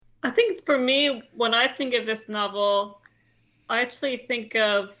I think for me, when I think of this novel, I actually think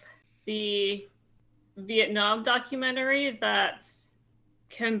of the Vietnam documentary that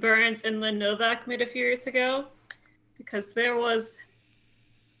Ken Burns and Lynn Novak made a few years ago. Because there was,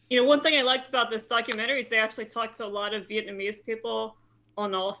 one thing I liked about this documentary is they actually talked to a lot of Vietnamese people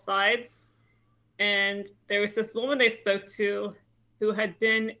on all sides. And there was this woman they spoke to who had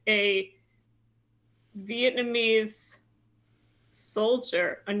been a Vietnamese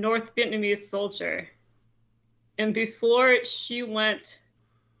soldier, a North Vietnamese soldier. And before she went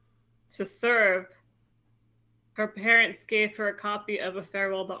to serve, her parents gave her a copy of A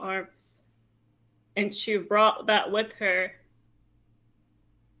Farewell to Arms. And she brought that with her.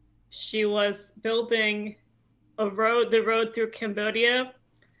 She was building the road through Cambodia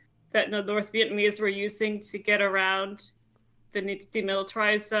that the North Vietnamese were using to get around the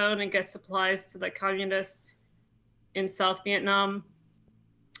demilitarized zone and get supplies to the communists in South Vietnam.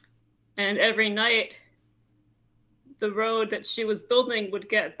 And every night, the road that she was building would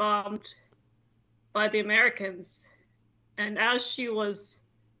get bombed by the Americans. And as she was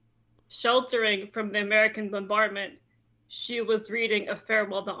sheltering from the American bombardment, she was reading A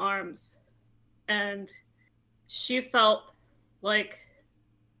Farewell to Arms. And she felt like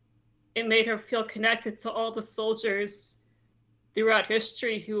it made her feel connected to all the soldiers throughout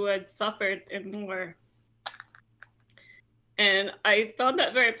history who had suffered in war. And I found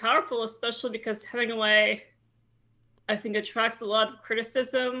that very powerful, especially because Hemingway, I think, attracts a lot of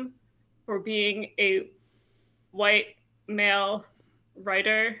criticism for being a white male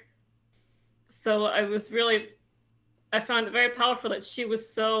writer. So I found it very powerful that she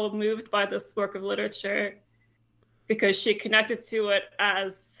was so moved by this work of literature because she connected to it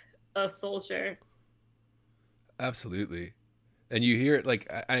as a soldier. Absolutely. And you hear it,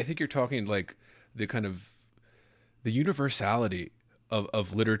 like, I think you're talking like the kind of the universality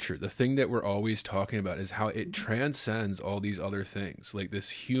of literature. The thing that we're always talking about is how it transcends all these other things, like this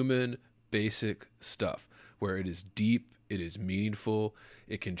human basic stuff where it is deep, it is meaningful,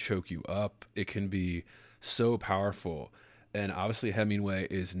 it can choke you up, it can be so powerful. And obviously Hemingway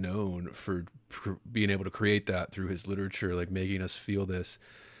is known for being able to create that through his literature, like making us feel this.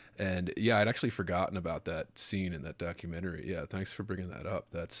 And yeah, I'd actually forgotten about that scene in that documentary. Yeah, thanks for bringing that up.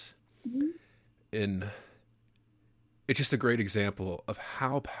 That's in it's just a great example of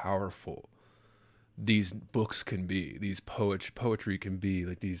how powerful these books can be, these poetry can be,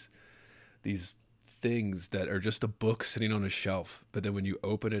 like these things that are just a book sitting on a shelf, but then when you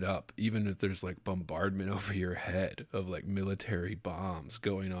open it up, even if there's like bombardment over your head of like military bombs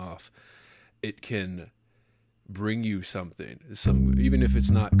going off, it can bring you something, even if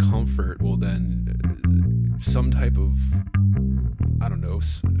it's not comfort, well then some type of, I don't know,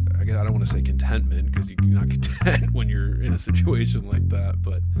 I guess I don't want to say contentment because you're not content when you're in a situation like that,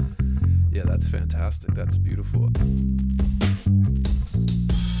 but yeah, that's fantastic. That's beautiful.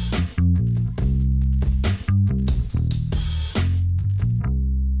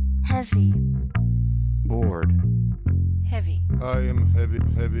 Heavy. Bored. Heavy. I am heavy.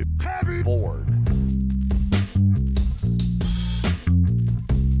 Bored.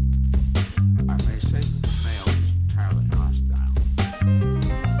 I may say that the male is entirely hostile.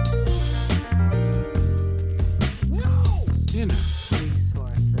 No! Inner.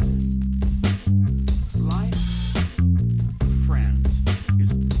 Resources. Life, friends,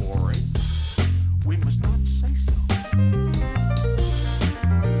 is boring. We must not say so.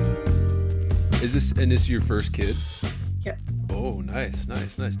 Is this your first kid? Yeah. Oh, nice.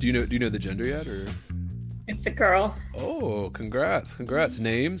 Do you know the gender yet, or? It's a girl. Oh, congrats.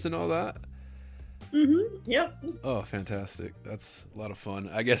 Names and all that? Yep. Oh, fantastic. That's a lot of fun.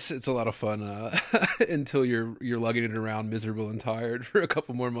 I guess it's a lot of fun until you're lugging it around miserable and tired for a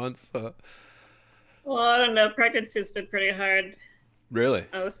couple more months. Well, I don't know. Pregnancy's been pretty hard. Really?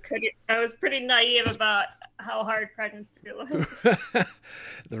 I was pretty naive about how hard pregnancy was.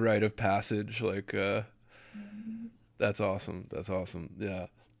 The rite of passage, like, that's awesome. Yeah.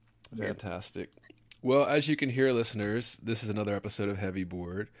 Fantastic. Well, as you can hear, listeners, this is another episode of Heavy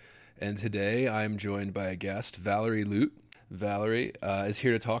Board. And today I'm joined by a guest, Valerie Lute. Valerie is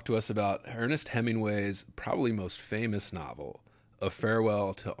here to talk to us about Ernest Hemingway's probably most famous novel, A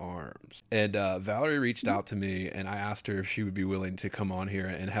Farewell to Arms. And Valerie reached out to me, and I asked her if she would be willing to come on here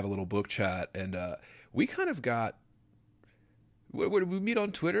and have a little book chat. And we kind of got... What, did we meet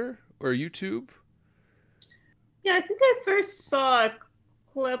on Twitter or YouTube? Yeah, I think I first saw a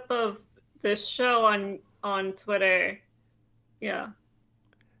clip of this show on Twitter. Yeah.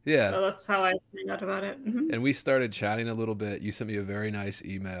 Yeah. So that's how I found out about it. And we started chatting a little bit. You sent me a very nice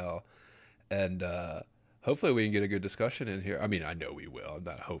email. And hopefully we can get a good discussion in here. I mean, I know we will,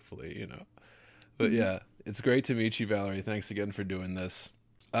 not hopefully, But Mhm. yeah, it's great to meet you, Valerie. Thanks again for doing this.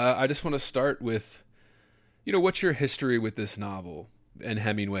 I just want to start with, what's your history with this novel and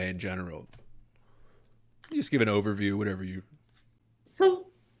Hemingway in general? Just give an overview, whatever you. So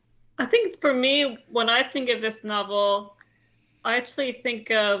I think for me, when I think of this novel, I actually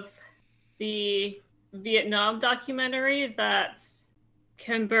think of the Vietnam documentary that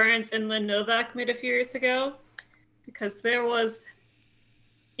Ken Burns and Lynn Novak made a few years ago, because there was,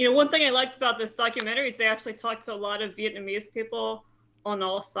 one thing I liked about this documentary is they actually talked to a lot of Vietnamese people on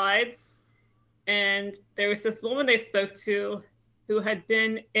all sides. And there was this woman they spoke to who had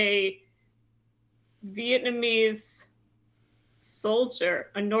been a Vietnamese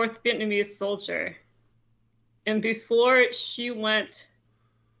soldier, a North Vietnamese soldier. And before she went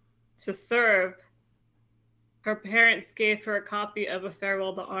to serve, her parents gave her a copy of A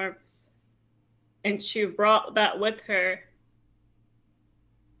Farewell to Arms. And she brought that with her.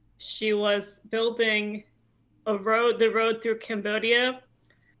 She was building the road through Cambodia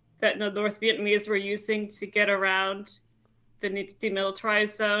that the North Vietnamese were using to get around the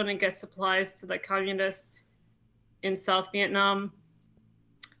demilitarized zone and get supplies to the communists in South Vietnam.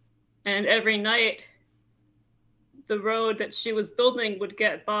 And every night, the road that she was building would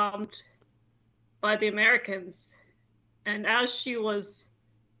get bombed by the Americans. And as she was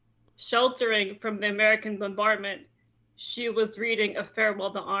sheltering from the American bombardment, she was reading A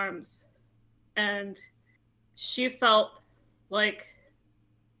Farewell to Arms. And she felt like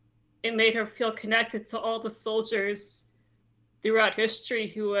it made her feel connected to all the soldiers throughout history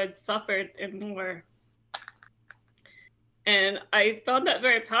who had suffered in war. And I found that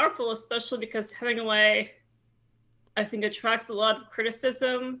very powerful, especially because Hemingway, I think, attracts a lot of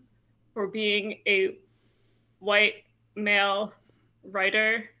criticism for being a white male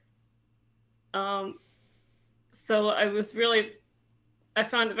writer. So I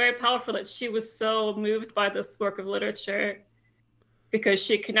found it very powerful that she was so moved by this work of literature because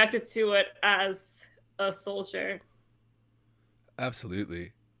she connected to it as a soldier.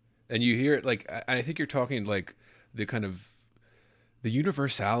 Absolutely. And you hear it, I think you're talking like the kind of the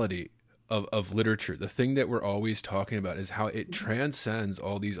universality of literature. The thing that we're always talking about is how it transcends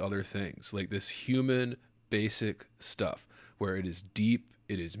all these other things, like this human basic stuff where it is deep,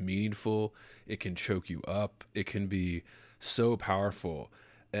 it is meaningful, it can choke you up, it can be so powerful.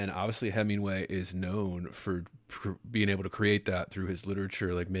 And obviously Hemingway is known for being able to create that through his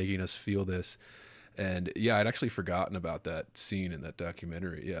literature, like making us feel this. And yeah, I'd actually forgotten about that scene in that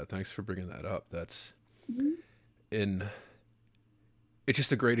documentary. Yeah, thanks for bringing that up. That's it's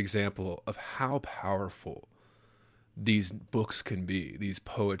just a great example of how powerful these books can be, these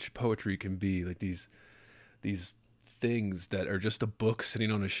poetry can be, like these things that are just a book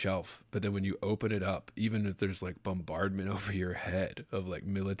sitting on a shelf, but then when you open it up, even if there's like bombardment over your head of like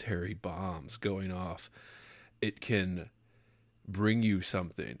military bombs going off, it can bring you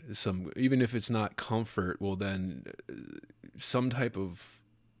something, even if it's not comfort, well then some type of,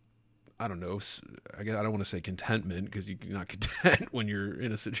 I don't know, I guess I don't want to say contentment because you're not content when you're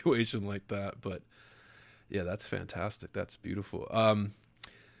in a situation like that, but yeah, that's fantastic. That's beautiful.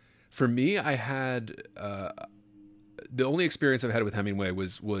 For me, I had the only experience I've had with Hemingway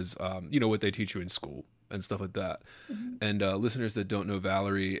was what they teach you in school and stuff like that. Mm-hmm. And listeners that don't know,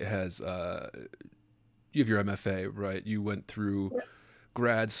 Valerie has you have your MFA, right? You went through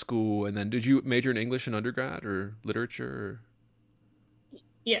grad school, and then did you major in English in undergrad or literature? Or?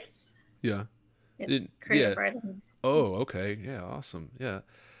 Yes. Yeah. Creative writing. Oh, okay. Yeah, awesome. Yeah.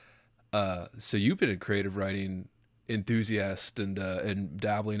 So you've been a creative writing enthusiast and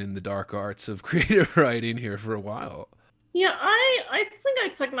dabbling in the dark arts of creative writing here for a while. Yeah, I think I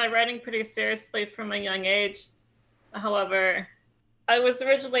took my writing pretty seriously from a young age. However, I was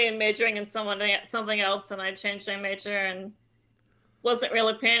originally majoring in something else, and I changed my major and wasn't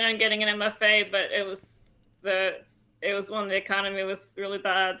really planning on getting an MFA, but it was when the economy was really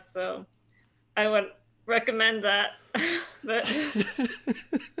bad, so I would recommend that. But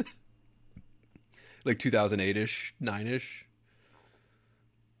like 2008-ish, 9-ish?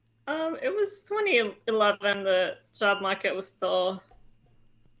 It was 2011. The job market was still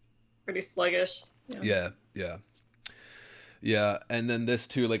pretty sluggish. Yeah, and then this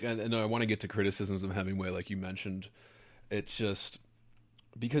too, like, and I want to get to criticisms of Hemingway, like you mentioned. It's just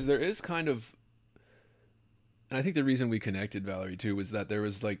because there is kind of, and I think the reason we connected, Valerie, too, was that there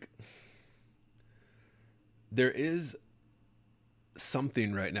is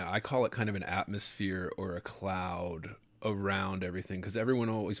something right now. I call it kind of an atmosphere or a cloud around everything, because everyone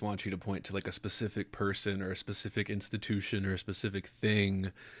always wants you to point to like a specific person or a specific institution or a specific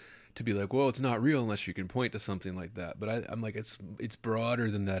thing to be like, well, it's not real unless you can point to something like that. But I'm like, it's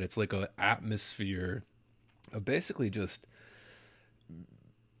broader than that. It's like an atmosphere of basically just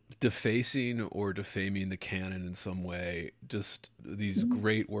defacing or defaming the canon in some way. Just these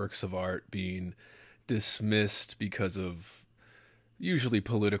great works of art being dismissed because of usually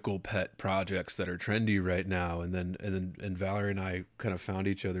political pet projects that are trendy right now. And Valerie and I kind of found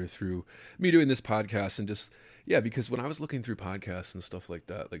each other through me doing this podcast, and just, yeah, because when I was looking through podcasts and stuff like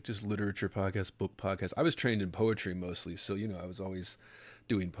that, like just literature podcasts, book podcasts, I was trained in poetry mostly. So, I was always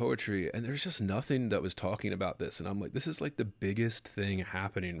doing poetry, and there's just nothing that was talking about this. And I'm like, this is like the biggest thing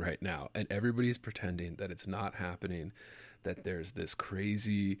happening right now. And everybody's pretending that it's not happening, that there's this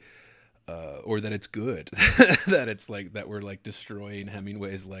crazy, or that it's good, that it's like, that we're like destroying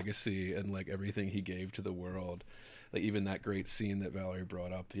Hemingway's legacy and like everything he gave to the world. Like even that great scene that Valerie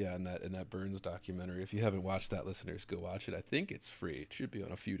brought up, in that Burns documentary. If you haven't watched that, listeners, go watch it. I think it's free. It should be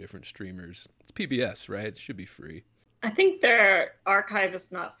on a few different streamers. It's PBS, right? It should be free. I think their archive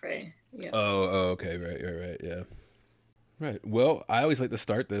is not free. Yeah. Oh, okay, right, yeah. Right. Well, I always like to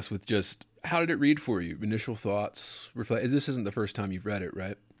start this with just, how did it read for you? Initial thoughts, reflect. This isn't the first time you've read it,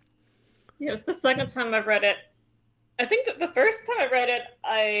 right? Yeah, it was the second time I've read it. I think that the first time I read it,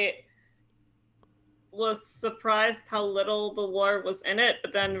 I was surprised how little the war was in it,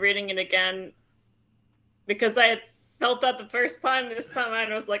 but then reading it again, because I had felt that the first time, this time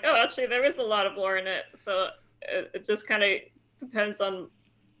I was like, oh, actually there is a lot of war in it. So it just kind of depends on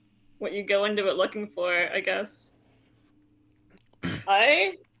what you go into it looking for, I guess.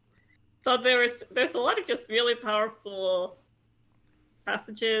 I thought there's a lot of just really powerful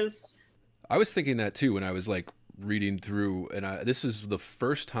passages. I was thinking that too when I was like reading through, and this is the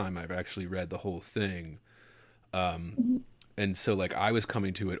first time I've actually read the whole thing. And so like I was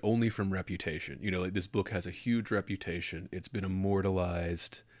coming to it only from reputation. Like this book has a huge reputation. It's been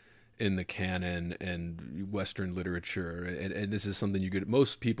immortalized in the canon and Western literature, and this is something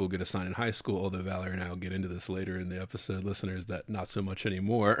most people get assigned in high school, although Valerie and I will get into this later in the episode, listeners, that not so much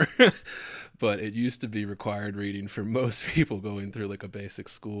anymore. But it used to be required reading for most people going through like a basic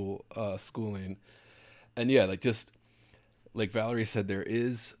schooling. And yeah, like just like Valerie said, there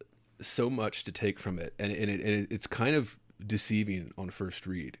is so much to take from it, and it's kind of deceiving on first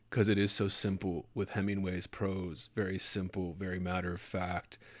read because it is so simple with Hemingway's prose, very simple, very matter of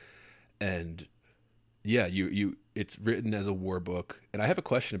fact. And yeah, it's written as a war book. And I have a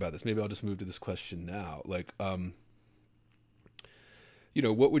question about this. Maybe I'll just move to this question now. Like, what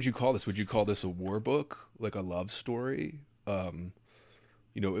would you call this? Would you call this a war book, like a love story?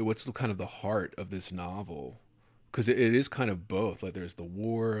 What's the kind of the heart of this novel? Because it is kind of both. Like, there's the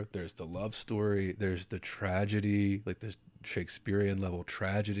war, there's the love story, there's the tragedy, like there's Shakespearean level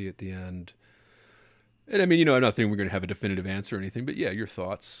tragedy at the end. And I mean, I'm not thinking we're going to have a definitive answer or anything, but yeah, your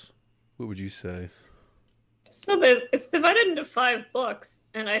thoughts. What would you say? So it's divided into 5 books,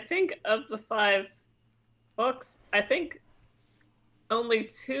 and I think of the 5 books, I think only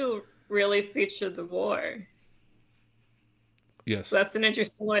 2 really feature the war. Yes. So that's an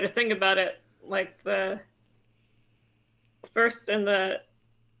interesting way to think about it. Like the first and the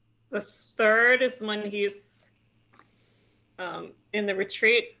third is when he's in the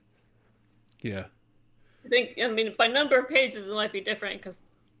retreat. Yeah. I mean, by number of pages it might be different because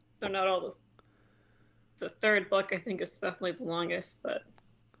they're not all the third book, I think, is definitely the longest, but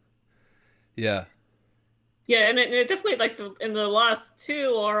yeah, and it definitely, like, in the last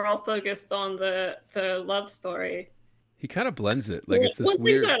 2 are all focused on the love story. He kind of blends it, like it's this one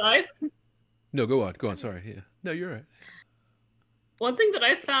weird. Thing that No, go on. Sorry, yeah, no, you're right. One thing that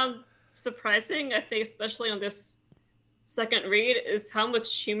I found surprising, I think, especially on this second read, is how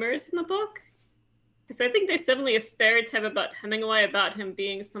much humor is in the book. Because I think there's definitely a stereotype about Hemingway, about him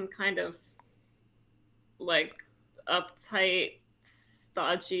being some kind of, like, uptight,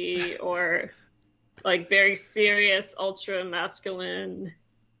 stodgy, or, like, very serious, ultra-masculine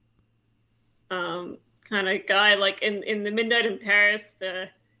kind of guy. Like, in The Midnight in Paris, the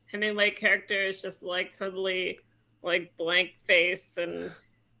Hemingway character is just, like, totally, like, blank face and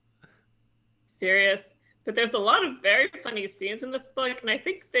serious. But there's a lot of very funny scenes in this book, and I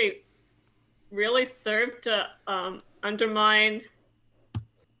think they really served to undermine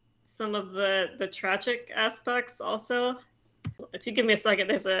some of the tragic aspects also. If you give me a second,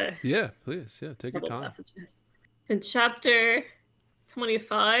 there's a... Yeah, please. Yeah, take your time. Passages. In chapter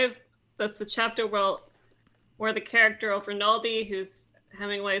 25, that's the chapter where the character of Rinaldi, who's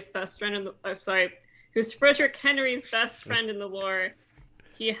Hemingway's best friend who's Frederick Henry's best friend in the war,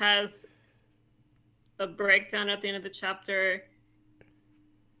 he has a breakdown at the end of the chapter,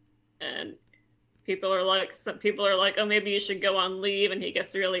 and some people are like, oh, maybe you should go on leave, and he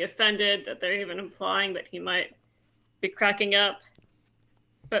gets really offended that they're even implying that he might be cracking up.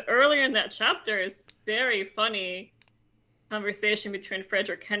 But earlier in that chapter is very funny conversation between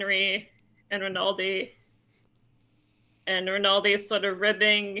Frederick Henry and Rinaldi. And Rinaldi is sort of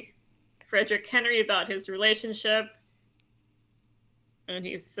ribbing Frederick Henry about his relationship. And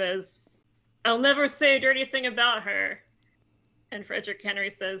he says, I'll never say a dirty thing about her. And Frederick Henry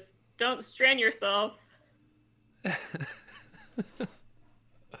says, don't strain yourself. There's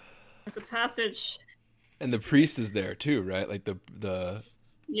a passage. And the priest is there too, right? Like the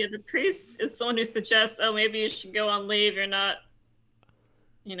Yeah, the priest is the one who suggests, oh, maybe you should go on leave. You're not,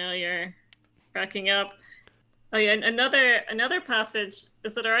 you're cracking up. Oh, yeah, another passage.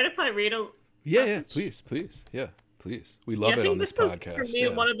 Is it all right if I read a Yeah, passage? please. Yeah, please. We love it on this podcast. I think this is, for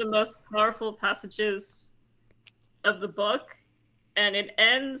me, one of the most powerful passages of the book. And it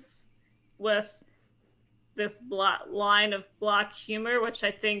ends with this line of black humor, which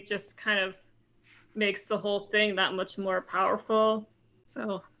I think just kind of makes the whole thing that much more powerful.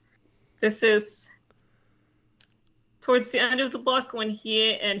 So this is towards the end of the book when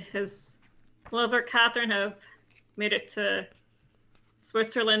he and his lover, Catherine, have made it to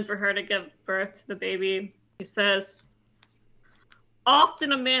Switzerland for her to give birth to the baby. He says,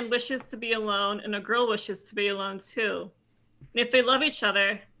 often a man wishes to be alone and a girl wishes to be alone too. And if they love each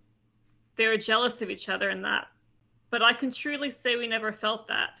other, they are jealous of each other in that. But I can truly say we never felt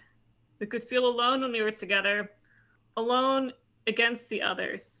that. We could feel alone when we were together, alone against the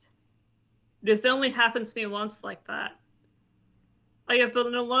others. It has only happened to me once like that. I have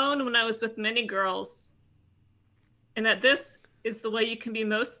been alone when I was with many girls, and that this is the way you can be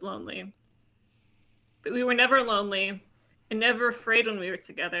most lonely. But we were never lonely and never afraid when we were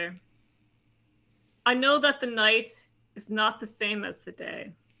together. I know that the night is not the same as the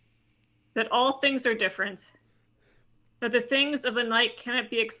day, that all things are different, that the things of the night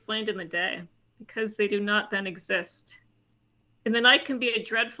cannot be explained in the day because they do not then exist. And the night can be a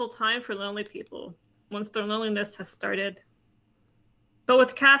dreadful time for lonely people once their loneliness has started. But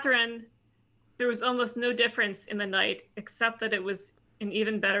with Catherine, there was almost no difference in the night except that it was an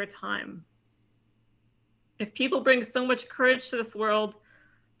even better time. If people bring so much courage to this world,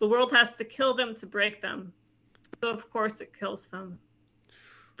 the world has to kill them to break them. So of course it kills them.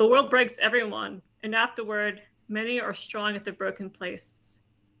 The world breaks everyone, and afterward, many are strong at the broken places.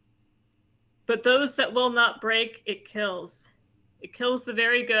 But those that will not break, it kills. It kills the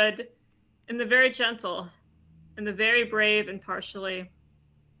very good, and the very gentle, and the very brave impartially.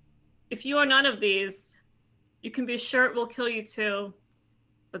 If you are none of these, you can be sure it will kill you too,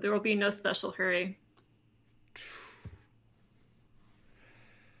 but there will be no special hurry.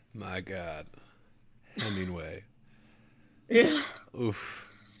 My God. Hemingway. Yeah. Oof.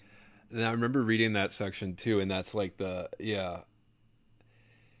 And I remember reading that section too, and that's like it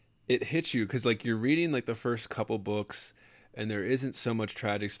hits you because like you're reading like the first couple books and there isn't so much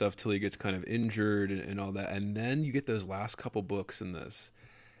tragic stuff till he gets kind of injured and all that, and then you get those last couple books in this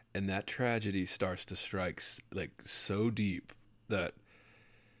and that tragedy starts to strike like so deep that,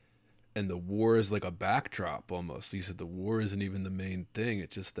 and the war is like a backdrop almost. You said the war isn't even the main thing,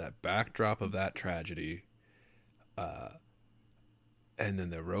 it's just that backdrop of that tragedy, and then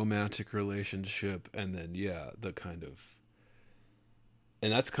the romantic relationship, and then the kind of,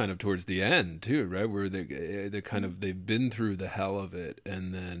 and that's kind of towards the end too, right? Where they kind of, they've been through the hell of it,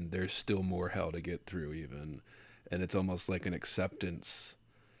 and then there's still more hell to get through even, and it's almost like an acceptance.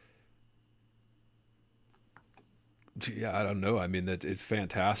 Yeah, I don't know. I mean, that is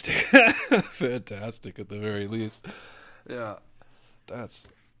fantastic, fantastic at the very least. Yeah, that's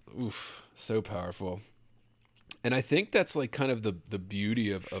so powerful. And I think that's like kind of the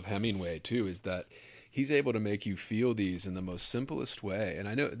beauty of Hemingway too, is that he's able to make you feel these in the most simplest way. And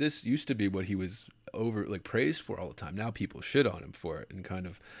I know this used to be what he was praised for all the time. Now people shit on him for it and kind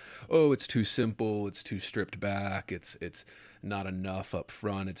of, oh, it's too simple, it's too stripped back, it's not enough up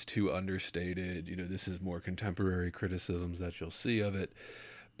front, it's too understated. This is more contemporary criticisms that you'll see of it.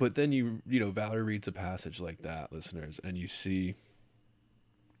 But then Valerie reads a passage like that, listeners, and you see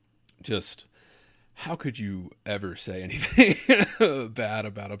just, how could you ever say anything bad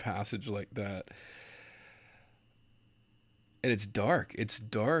about a passage like that? And it's dark. It's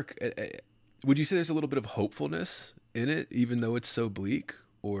dark. Would you say there's a little bit of hopefulness in it, even though it's so bleak?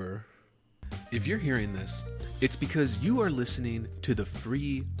 Or if you're hearing this, it's because you are listening to the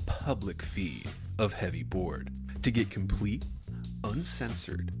free public feed of Heavy Board. To get complete,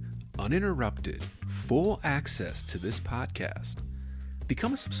 uncensored, uninterrupted, full access to this podcast,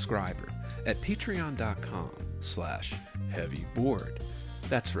 become a subscriber at patreon.com/heavyboard.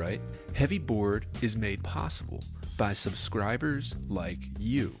 That's right. Heavy Board is made possible by subscribers like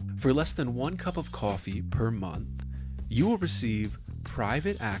you. For less than 1 cup of coffee per month, you will receive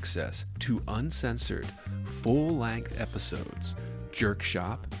private access to uncensored, full-length episodes, Jerk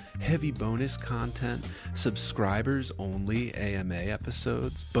Shop, heavy bonus content, subscribers-only AMA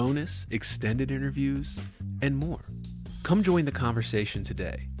episodes, bonus extended interviews, and more. Come join the conversation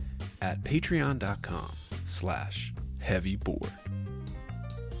today at patreon.com/heavyboard.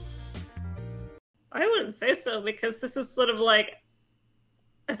 I wouldn't say so, because this is sort of like,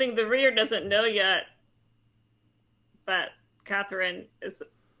 I think the reader doesn't know yet that Catherine is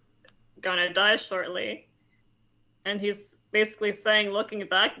gonna die shortly. And he's basically saying, looking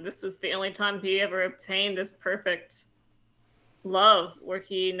back, this was the only time he ever obtained this perfect love where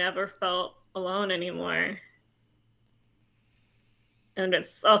he never felt alone anymore. And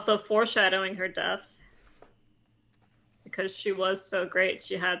it's also foreshadowing her death, because she was so great,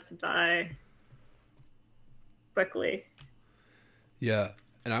 she had to die quickly. Yeah,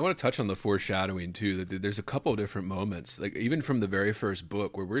 and I want to touch on the foreshadowing too. That there's a couple of different moments, like even from the very first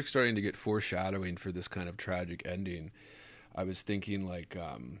book, where we're starting to get foreshadowing for this kind of tragic ending. I was thinking, like,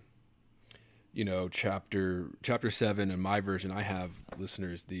 chapter 7 in my version. I have,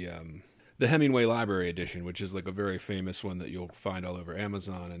 listeners, the Hemingway Library Edition, which is like a very famous one that you'll find all over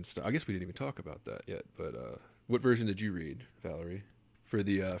Amazon and stuff. I guess we didn't even talk about that yet. But what version did you read, Valerie, for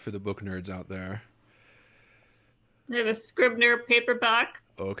the book nerds out there? I have a Scribner paperback.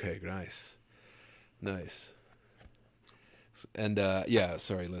 Okay, nice. And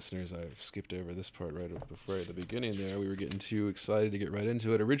sorry, listeners, I've skipped over this part right before at the beginning there. We were getting too excited to get right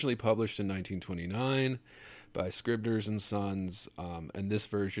into it. Originally published in 1929 by Scribners and Sons, and this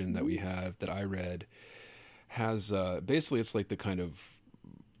version that we have, that I read, has basically, it's like the kind of,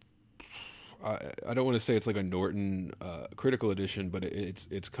 I don't want to say it's like a Norton critical edition, but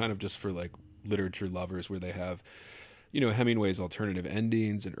it's kind of just for like literature lovers, where they have, Hemingway's alternative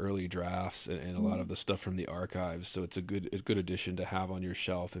endings and early drafts and a lot of the stuff from the archives. So it's a good edition to have on your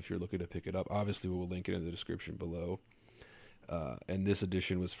shelf if you're looking to pick it up. Obviously, we'll link it in the description below. And this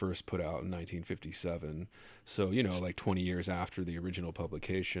edition was first put out in 1957. So, like 20 years after the original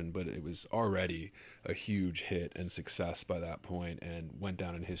publication, but it was already a huge hit and success by that point, and went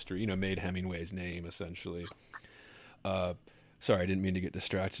down in history, made Hemingway's name essentially. Sorry, I didn't mean to get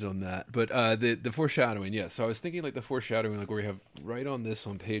distracted on that. But the foreshadowing, yeah. So I was thinking like the foreshadowing, like where we have right on this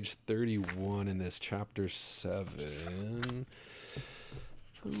on page 31 in this chapter 7.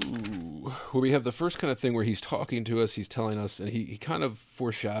 Ooh, where we have the first kind of thing where he's talking to us, he's telling us, and he kind of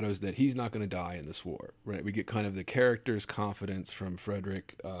foreshadows that he's not going to die in this war, right? We get kind of the character's confidence from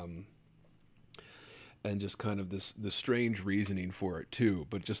Frederick, and just kind of the strange reasoning for it too,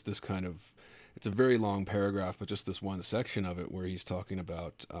 but just this kind of, it's a very long paragraph, but just this one section of it where he's talking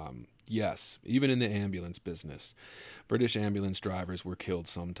about, yes, even in the ambulance business, British ambulance drivers were killed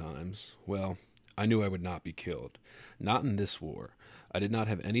sometimes. Well, I knew I would not be killed. Not in this war. I did not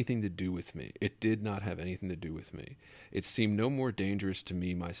have anything to do with me. It did not have anything to do with me. It seemed no more dangerous to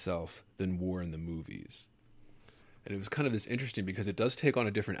me myself than war in the movies. And it was kind of this interesting, because it does take on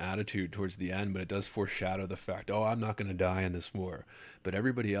a different attitude towards the end, but it does foreshadow the fact, I'm not going to die in this war, but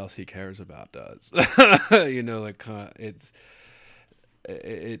everybody else he cares about does.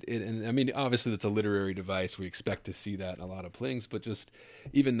 And I mean, obviously that's a literary device. We expect to see that in a lot of things, but just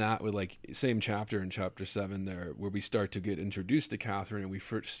even that with like same chapter in chapter 7 there, where we start to get introduced to Catherine, and we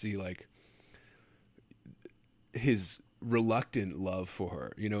first see like his reluctant love for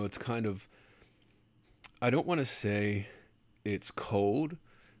her. It's kind of, I don't want to say it's cold,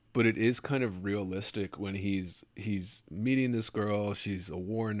 but it is kind of realistic when he's meeting this girl. She's a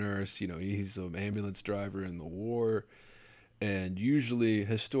war nurse, he's an ambulance driver in the war. And usually,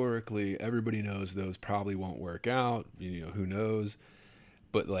 historically, everybody knows those probably won't work out. Who knows?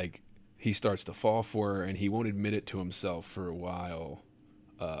 But like, he starts to fall for her, and he won't admit it to himself for a while.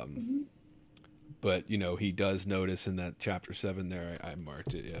 But he does notice in that chapter 7 there, I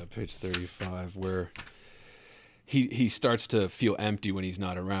marked it, page 35, where he starts to feel empty when he's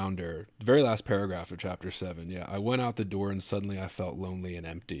not around her. The very last paragraph of chapter 7, I went out the door, and suddenly I felt lonely and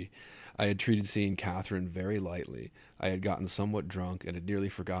empty. I had treated seeing Catherine very lightly. I had gotten somewhat drunk and had nearly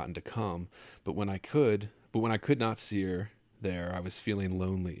forgotten to come, but when I could not see her there, I was feeling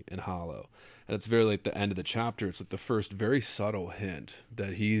lonely and hollow. And it's very like the end of the chapter. It's like the first very subtle hint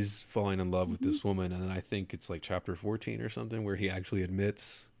that he's falling in love with this woman. And then I think it's like chapter 14 or something where he actually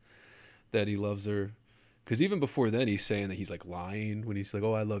admits that he loves her. Because even before then, he's saying that he's like lying when he's like,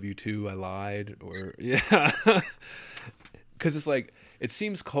 I love you too, I lied. Or, yeah. Because it's like, it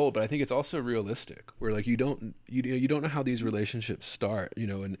seems cold, but I think it's also realistic. Where like you don't know how these relationships start,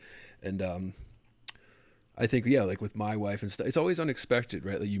 and I think like with my wife and stuff, it's always unexpected,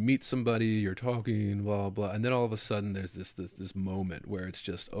 right? Like you meet somebody, you're talking, blah blah, and then all of a sudden there's this moment where it's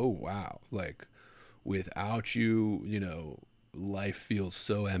just, oh wow, like without you, life feels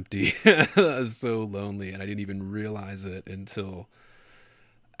so empty, so lonely, and I didn't even realize it until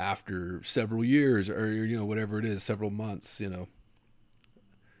after several years or whatever it is, several months,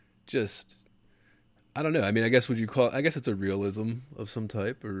 just I don't know. I mean, I guess I guess it's a realism of some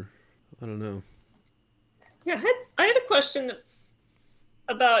type, or I don't know. Yeah, I had a question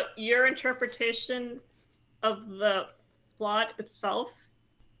about your interpretation of the plot itself.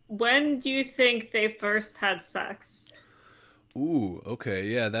 When do you think they first had sex? Ooh, okay,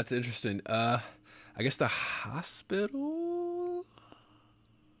 yeah, that's interesting. I guess the hospital.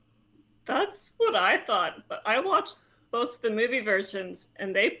 That's what I thought, but I watched both the movie versions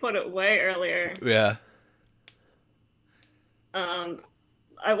and they put it way earlier. Yeah.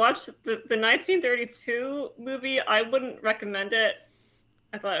 I watched the 1932 movie. I wouldn't recommend it.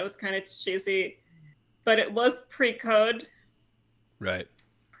 I thought it was kind of cheesy, but it was pre-code, Right.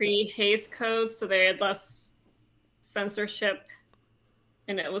 pre-Hays Code, so they had less censorship,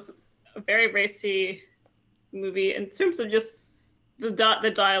 and it was a very racy movie in terms of just the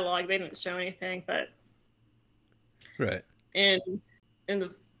dialogue. They didn't show anything, but Right. in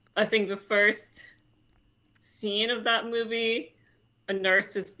I think the first scene of that movie, a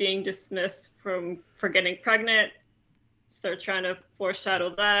nurse is being dismissed for getting pregnant, so they're trying to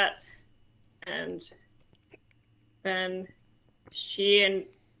foreshadow that, and then she and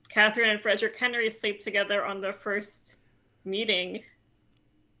Catherine and Frederick Henry sleep together on their first meeting,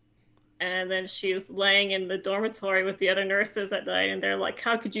 and then she's laying in the dormitory with the other nurses at night, and they're like,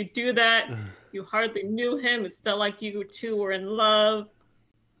 "How could you do that? You hardly knew him. It's not like you two were in love."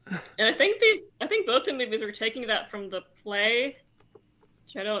 And I think both the movies were taking that from the play,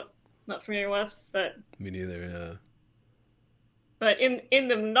 which not familiar with, but Me neither. Yeah. but in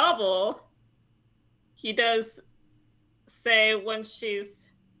the novel, he does say when she's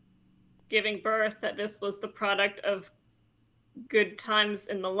giving birth that this was the product of good times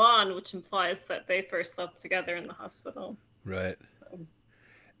in Milan, which implies that they first slept together in the hospital. Right.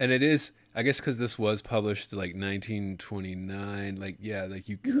 And it is, I guess, because this was published like 1929. Like, yeah, like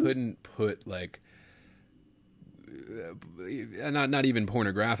you couldn't put like not even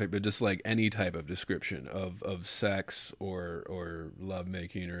pornographic, but just like any type of description of sex or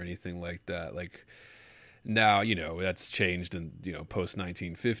lovemaking or anything like that. Like now, that's changed in post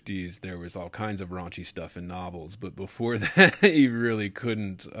 1950s. There was all kinds of raunchy stuff in novels, but before that, you really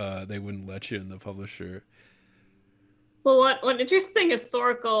couldn't. They wouldn't let you in the publisher. Well, one interesting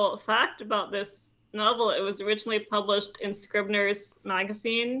historical fact about this novel, it was originally published in Scribner's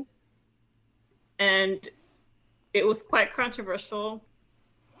magazine, and it was quite controversial.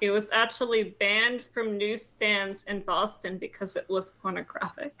 It was actually banned from newsstands in Boston because it was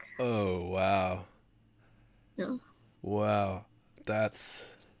pornographic. Oh, wow. Yeah. Wow.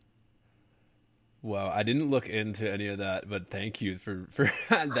 Wow. I didn't look into any of that, but thank you for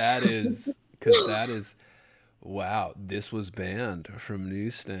that is, because that is, wow, this was banned from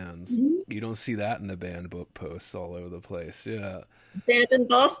newsstands. You don't see that in the banned book posts all over the place. Yeah. Banned in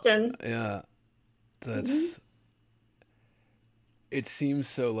Boston. Yeah. That's, it seems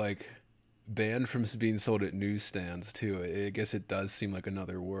so like banned from being sold at newsstands too. I guess it does seem like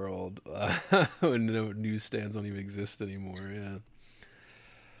another world when no newsstands don't even exist anymore. Yeah.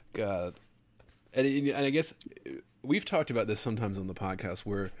 God. And I guess we've talked about this sometimes on the podcast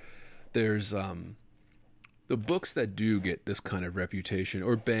where there's, the books that do get this kind of reputation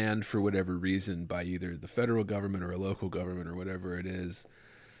or banned for whatever reason by either the federal government or a local government or whatever it is,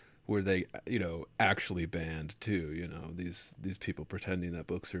 where they, actually banned too, these people pretending that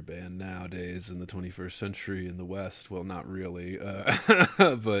books are banned nowadays in the 21st century in the West. Well, not really,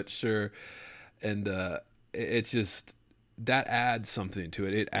 but sure. And it's just, that adds something to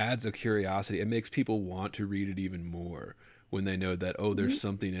it. It adds a curiosity. It makes people want to read it even more when they know that, oh, there's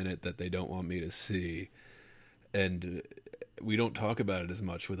something in it that they don't want me to see. And we don't talk about it as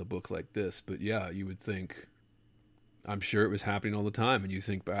much with a book like this, but yeah, you would think, I'm sure it was happening all the time. And you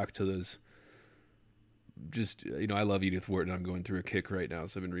think back to those, just, I love Edith Wharton. I'm going through a kick right now,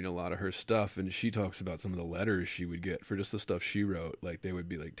 so I've been reading a lot of her stuff, and she talks about some of the letters she would get for just the stuff she wrote. Like they would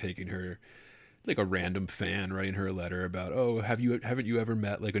be like taking her, like a random fan writing her a letter about, oh, haven't you ever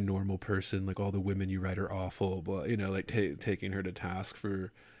met like a normal person? Like all the women you write are awful, but like taking her to task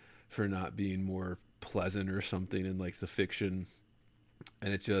for not being more pleasant or something in like the fiction.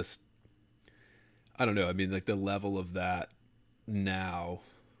 And it just, I don't know. I mean, like the level of that now.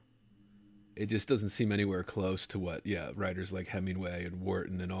 It just doesn't seem anywhere close to what, writers like Hemingway and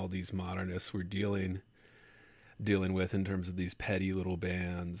Wharton and all these modernists were dealing with in terms of these petty little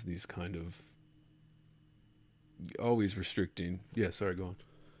bands, these kind of always restricting. Yeah, sorry, go on.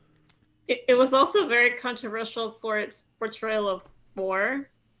 It was also very controversial for its portrayal of war.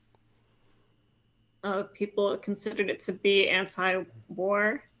 People considered it to be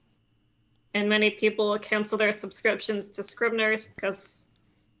anti-war, and many people canceled their subscriptions to Scribner's because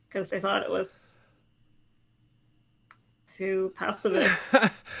they thought it was too pacifist.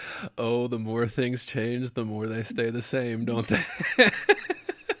 Oh, the more things change, the more they stay the same, don't they?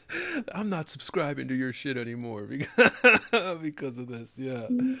 I'm not subscribing to your shit anymore because of this. Yeah.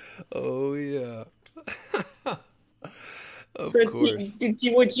 Oh, yeah. Of course.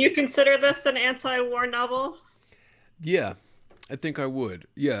 Would you consider this an anti-war novel? Yeah, I think I would.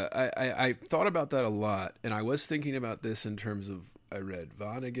 Yeah, I thought about that a lot, and I was thinking about this in terms of, I read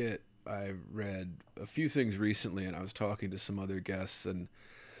Vonnegut, I read a few things recently, and I was talking to some other guests, and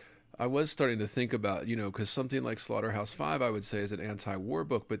I was starting to think about, because something like Slaughterhouse-Five, I would say, is an anti-war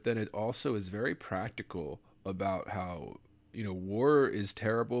book, but then it also is very practical about how, war is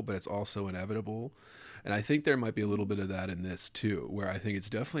terrible, but it's also inevitable. And I think there might be a little bit of that in this, too, where I think it's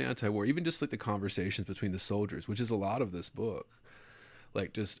definitely anti-war, even just like the conversations between the soldiers, which is a lot of this book.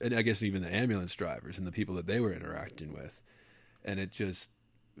 Like and I guess even the ambulance drivers and the people that they were interacting with. And it just,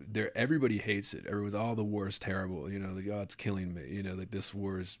 everybody hates it. Everyone's, oh, the war is terrible. Like, oh, it's killing me. Like this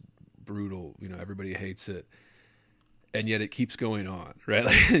war is brutal. Everybody hates it. And yet it keeps going on, right?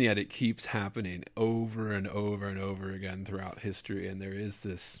 And yet it keeps happening over and over and over again throughout history. And there is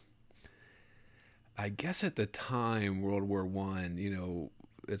this, I guess at the time, World War I,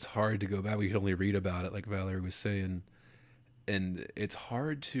 it's hard to go back. We could only read about it, like Valerie was saying. And it's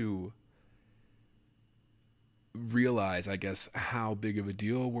hard to realize, I guess, how big of a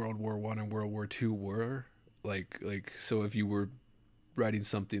deal World War I and World War II were. Like so if you were writing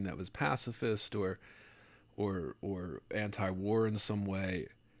something that was pacifist or anti-war in some way,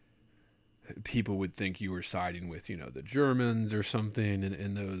 people would think you were siding with, the Germans or something,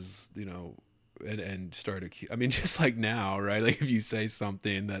 and those, and start just like now, right? Like if you say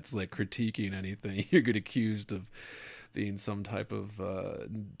something that's like critiquing anything, you're get accused of being some type of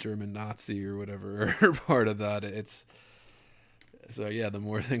German Nazi or whatever, or part of that. It's so, yeah, the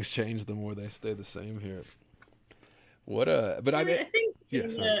more things change, the more they stay the same here. I think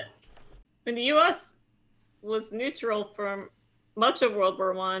when the U.S. was neutral for much of World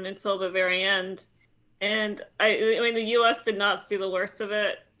War I until the very end, and the U.S. did not see the worst of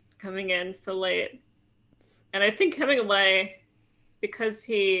it coming in so late. And I think Hemingway, because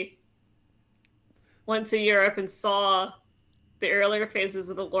he went to Europe and saw the earlier phases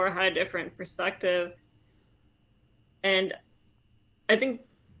of the war, had a different perspective. And I think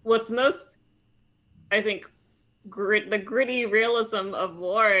what's most, the gritty realism of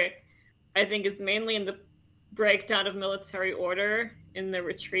war, I think, is mainly in the breakdown of military order in the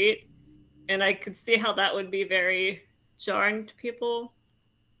retreat. And I could see how that would be very jarring to people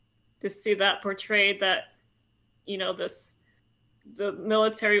to see that portrayed, that, the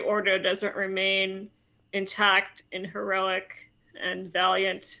military order doesn't remain intact and heroic and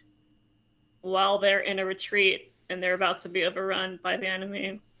valiant while they're in a retreat and they're about to be overrun by the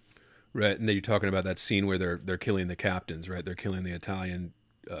enemy. Right, and then you're talking about that scene where they're killing the captains, right? They're killing the Italian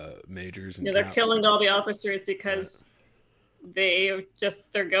majors. And they're killing all the officers because they're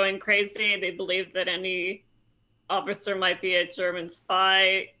going crazy. They believe that any officer might be a German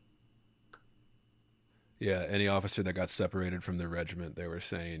spy. Yeah, any officer that got separated from the regiment, they were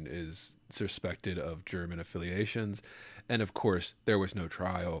saying, is suspected of German affiliations. And of course, there was no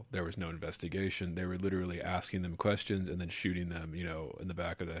trial. There was no investigation. They were literally asking them questions and then shooting them, in the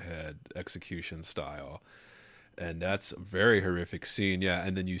back of the head, execution style. And that's a very horrific scene. Yeah,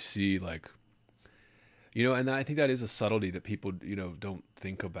 and then you see, and I think that is a subtlety that people, don't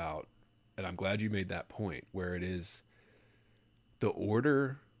think about. And I'm glad you made that point, where it is the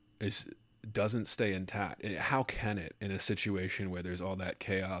order doesn't stay intact. And how can it, in a situation where there's all that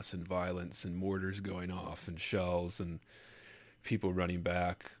chaos and violence and mortars going off and shells and people running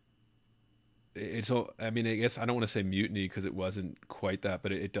back? It's all, I guess I don't want to say mutiny because it wasn't quite that,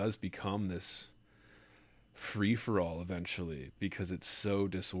 but it does become this free-for-all eventually because it's so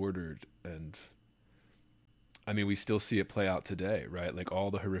disordered. And we still see it play out today, right? Like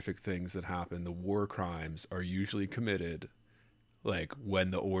all the horrific things that happen, the war crimes are usually committed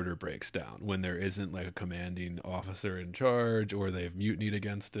when the order breaks down, when there isn't a commanding officer in charge, or they've mutinied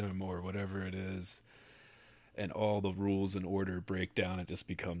against him, or whatever it is, and all the rules and order break down. It just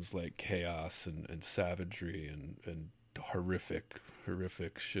becomes chaos and savagery and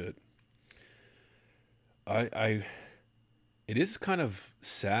horrific shit. I it is kind of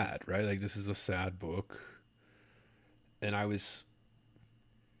sad, right? Like this is a sad book. And I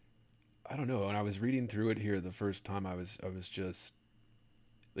don't know, when I was reading through it here the first time, I was just,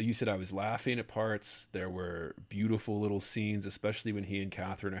 like you said, I was laughing at parts. There were beautiful little scenes, especially when he and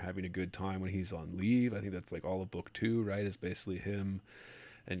Catherine are having a good time when he's on leave. I think that's like all of book two, right? It's basically him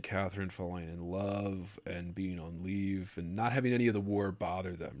and Catherine falling in love and being on leave and not having any of the war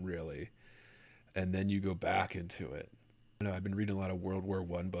bother them, really. And then you go back into it. You know, I've been reading a lot of World War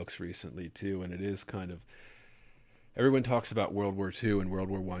One books recently too, and it is kind of, everyone talks about World War Two, and World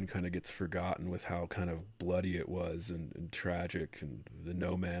War One kind of gets forgotten with how kind of bloody it was and tragic, and the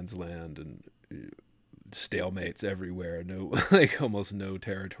no man's land and stalemates everywhere. No, like almost no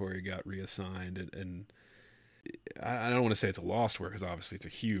territory got reassigned, and I don't want to say it's a lost war because obviously it's a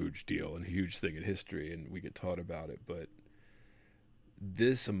huge deal and a huge thing in history, and we get taught about it. But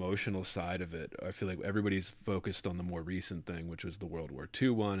this emotional side of it, I feel like everybody's focused on the more recent thing, which was the World War II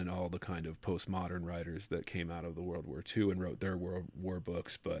one and all the kind of postmodern writers that came out of the World War II and wrote their World War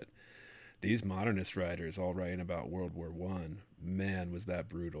books. But these modernist writers all writing about World War One, man, was that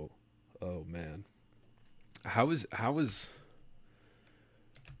brutal. Oh man. How was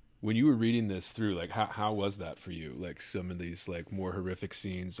when you were reading this through, like how was that for you? Like some of these like more horrific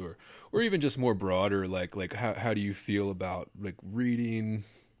scenes, or even just more broader, like how do you feel about like reading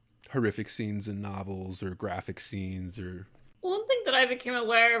horrific scenes in novels or graphic scenes? Or one thing that I became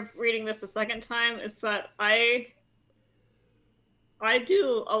aware of reading this a second time is that I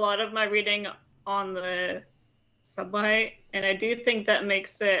do a lot of my reading on the subway, and I do think that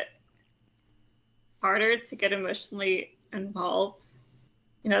makes it harder to get emotionally involved.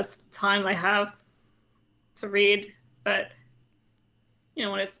 You know, it's the time I have to read, but you know,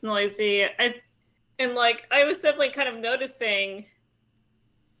 when it's noisy, I was definitely kind of noticing,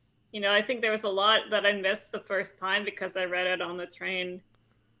 you know, I think there was a lot that I missed the first time because I read it on the train.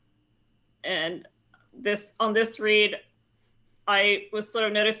 And on this read, I was sort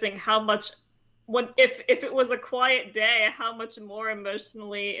of noticing how much, if it was a quiet day, how much more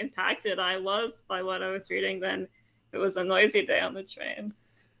emotionally impacted I was by what I was reading than if it was a noisy day on the train.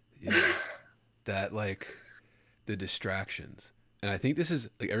 yeah, that like the distractions. And I think this is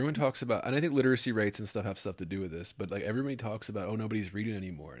like everyone talks about, and I think literacy rates and stuff have stuff to do with this, but like everybody talks about, oh, nobody's reading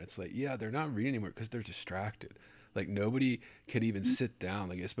anymore. And it's like, yeah, they're not reading anymore because they're distracted. Like nobody can even sit down.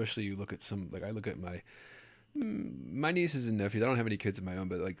 Like, especially you look at I look at my nieces and nephews. I don't have any kids of my own,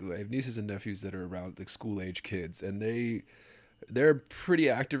 but like I have nieces and nephews that are around like school age kids, and they're pretty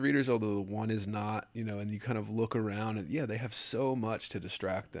active readers, although the one is not, you know, and you kind of look around and yeah, they have so much to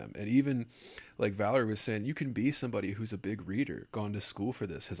distract them. And even like Valerie was saying, you can be somebody who's a big reader, gone to school for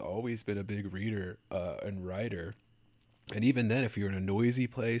this, has always been a big reader and writer. And even then, if you're in a noisy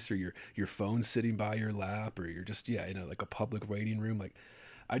place or your phone's sitting by your lap or you're just, yeah, you know, like a public waiting room, like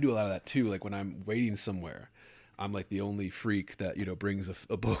I do a lot of that too. Like when I'm waiting somewhere, I'm like the only freak that, you know, brings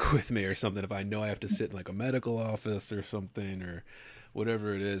a book with me or something. If I know I have to sit in like a medical office or something or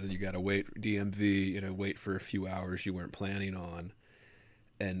whatever it is, and you got to wait DMV, you know, wait for a few hours you weren't planning on.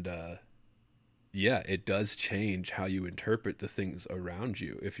 And, yeah, it does change how you interpret the things around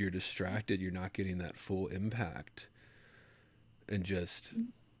you. If you're distracted, you're not getting that full impact. And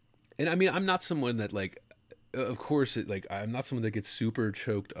I mean, I'm not someone that like, of course, I'm not someone that gets super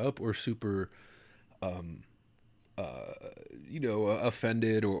choked up or super, you know,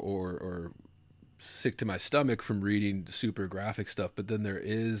 offended or sick to my stomach from reading super graphic stuff. But then there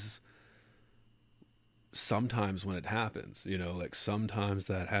is sometimes when it happens, you know, like sometimes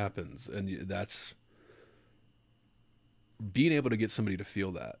that happens, and that's being able to get somebody to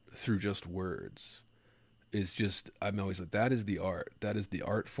feel that through just words is just, I'm always like, that is the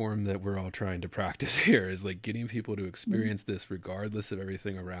art form that we're all trying to practice here, is like getting people to experience this regardless of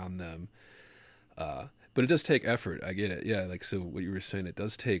everything around them. But it does take effort. I get it. Yeah. Like, so what you were saying, it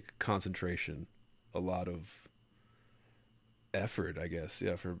does take concentration, a lot of effort, I guess.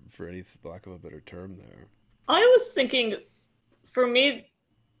 Yeah. For any lack of a better term there. I was thinking, for me,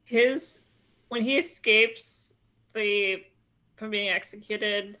 when he escapes from being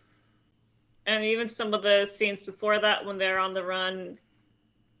executed, and even some of the scenes before that when they're on the run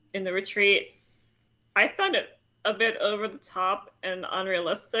in the retreat, I found it a bit over the top and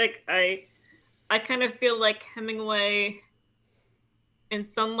unrealistic. I kind of feel like Hemingway, in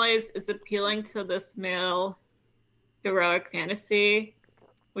some ways, is appealing to this male heroic fantasy,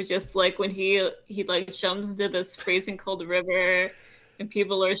 which is like when he like jumps into this freezing cold river and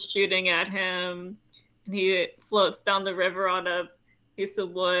people are shooting at him, and he floats down the river on a piece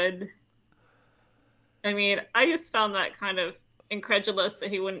of wood. I mean, I just found that kind of incredulous that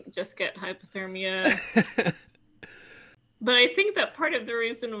he wouldn't just get hypothermia. But I think that part of the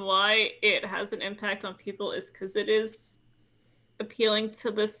reason why it has an impact on people is because it is appealing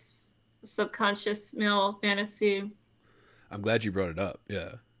to this subconscious male fantasy. I'm glad you brought it up.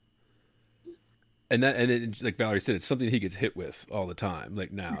 Yeah. Like Valerie said, it's something he gets hit with all the time.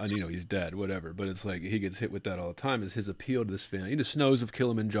 Like now, and he's dead, whatever. But it's like he gets hit with that all the time. Is his appeal to this fan? Snows of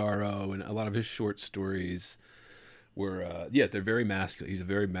Kilimanjaro, and a lot of his short stories were, they're very masculine. He's a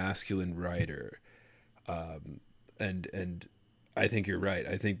very masculine writer, and I think you're right.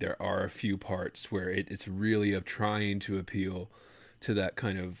 I think there are a few parts where it's really of trying to appeal to that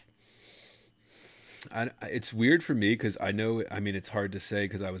kind of. It's weird for me because it's hard to say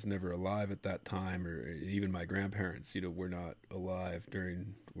because I was never alive at that time, or even my grandparents, were not alive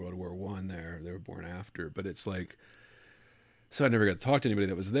during World War One. They were born after, but it's like, so I never got to talk to anybody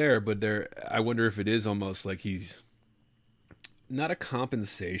that was there. But I wonder if it is almost like he's not a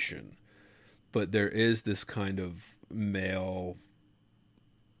compensation, but there is this kind of male.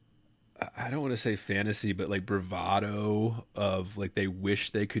 I don't want to say fantasy, but like bravado of like they wish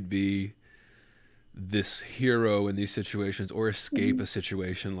they could be this hero in these situations or escape a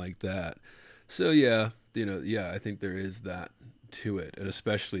situation like that. So I think there is that to it. And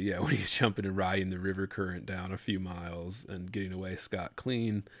especially, when he's jumping and riding the river current down a few miles and getting away scot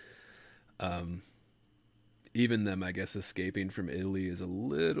clean. Even them, I guess, escaping from Italy is a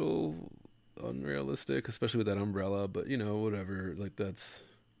little unrealistic, especially with that umbrella, but whatever, like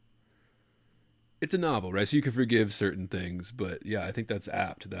it's a novel, right? So you can forgive certain things, but I think that's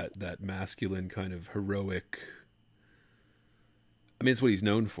apt. That masculine kind of heroic. I mean, it's what he's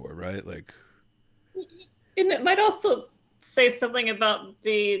known for, right? Like, and it might also say something about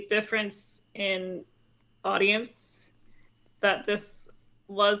the difference in audience. That this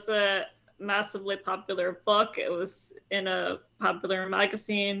was a massively popular book. It was in a popular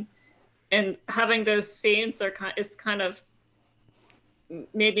magazine, and having those scenes is kind of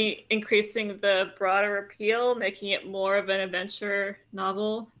maybe increasing the broader appeal, making it more of an adventure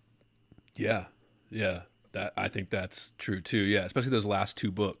novel. Yeah. That I think that's true too. Yeah, especially those last two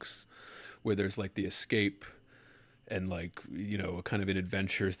books where there's like the escape and like kind of an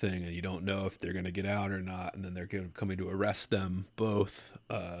adventure thing, and you don't know if they're going to get out or not, and then they're coming to arrest them both.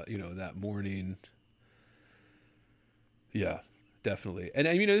 That morning. Yeah. Definitely. And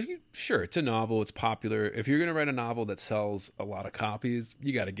sure, it's a novel, it's popular. If you're going to write a novel that sells a lot of copies,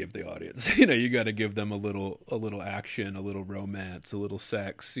 you got to give the audience, you got to give them a little action, a little romance, a little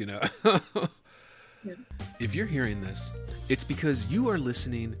sex, Yeah. If you're hearing this, it's because you are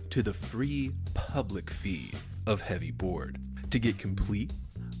listening to the free public feed of Heavy Board. To get complete,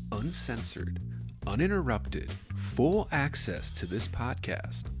 uncensored, uninterrupted, full access to this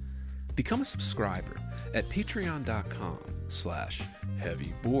podcast, become a subscriber at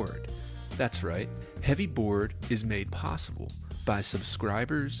patreon.com/heavyboard. That's right, Heavy Board is made possible by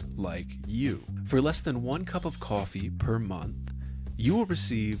subscribers like you. For less than 1 cup of coffee per month, you will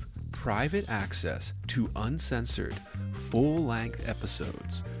receive private access to uncensored, full-length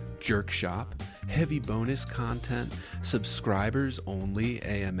episodes, Jerk Shop, heavy bonus content, subscribers-only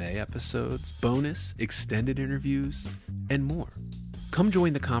AMA episodes, bonus extended interviews, and more. Come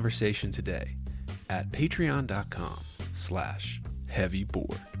join the conversation today at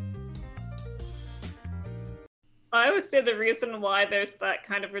patreon.com/heavyboard. I would say the reason why there's that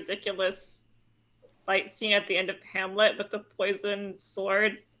kind of ridiculous fight scene at the end of Hamlet with the poison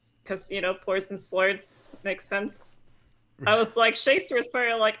sword, because poison swords make sense. I was like, Shakespeare was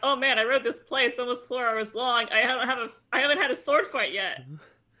probably like, oh man, I wrote this play, it's almost 4 hours long. I haven't had a sword fight yet.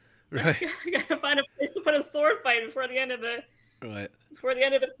 Right. I gotta find a place to put a sword fight before the end of the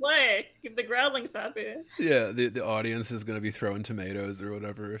play to keep the groundlings happy. Yeah, the audience is going to be throwing tomatoes or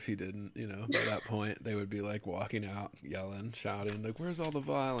whatever if he didn't, by that point they would be like walking out, yelling, shouting, like, where's all the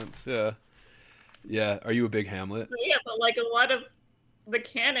violence? Yeah. Are you a big Hamlet? Yeah, but like a lot of the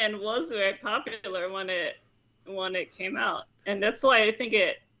canon was very popular when it came out, and that's why I think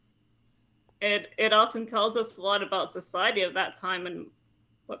it often tells us a lot about society of that time and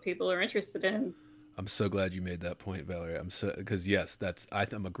what people are interested in. I'm so glad you made that point, Valerie. Because yes,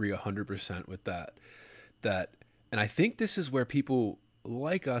 I'm agree 100% with that. And I think this is where people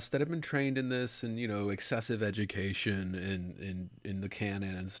like us that have been trained in this and excessive education in the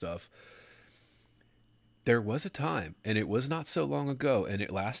canon and stuff. There was a time, and it was not so long ago, and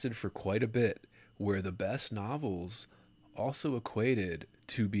it lasted for quite a bit, where the best novels also equated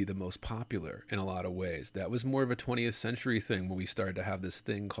to be the most popular in a lot of ways. That was more of a 20th century thing when we started to have this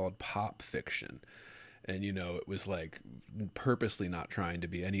thing called pop fiction. And, it was like purposely not trying to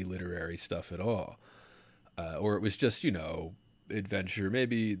be any literary stuff at all. or it was just, adventure,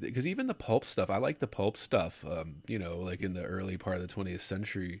 maybe, because even the pulp stuff, I like the pulp stuff, like in the early part of the 20th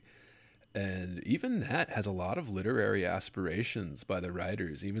century. And even that has a lot of literary aspirations by the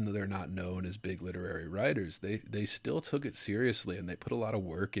writers, even though they're not known as big literary writers. They still took it seriously and they put a lot of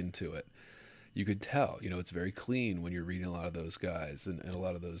work into it. You could tell, it's very clean when you're reading a lot of those guys and a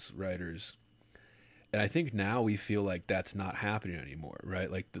lot of those writers. And I think now we feel like that's not happening anymore, right?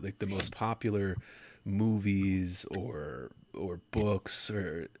 Like the most popular movies or books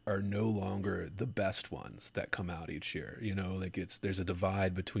are no longer the best ones that come out each year. Like there's a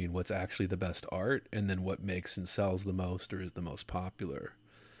divide between what's actually the best art and then what makes and sells the most or is the most popular.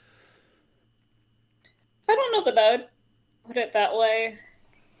 I don't know that I would put it that way.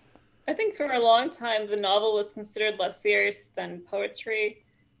 I think for a long time the novel was considered less serious than poetry.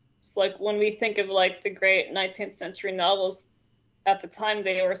 It's like when we think of like the great 19th century novels, at the time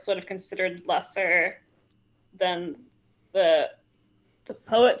they were sort of considered lesser than the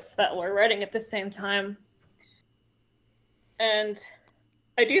poets that were writing at the same time. And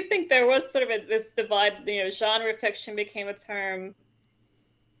I do think there was sort of this divide, genre fiction became a term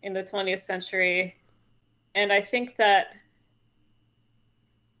in the 20th century. And I think that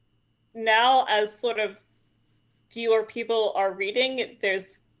now, as sort of fewer people are reading,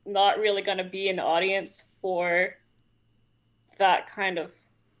 there's not really going to be an audience for that kind of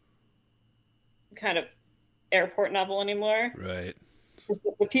airport novel anymore. Right. Because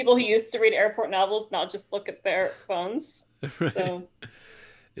the people who used to read airport novels now just look at their phones. Right. So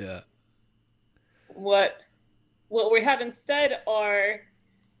yeah. What we have instead are,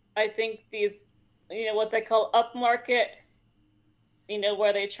 I think, these, what they call upmarket,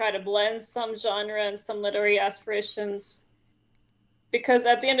 where they try to blend some genre and some literary aspirations. Because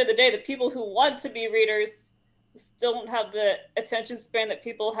at the end of the day, the people who want to be readers still don't have the attention span that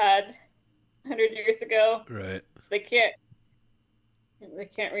people had 100 years ago. Right. So they can't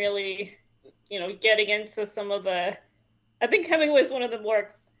really, getting into some of the. I think Hemingway is one of the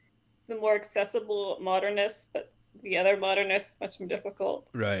more accessible modernists, but the other modernists much more difficult.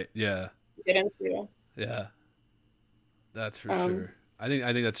 Right. Yeah. To get into. Yeah. That's for sure. I think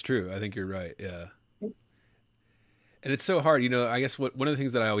that's true. I think you're right. Yeah. And it's so hard, I guess one of the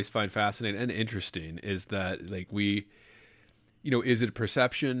things that I always find fascinating and interesting is that, like, we, is it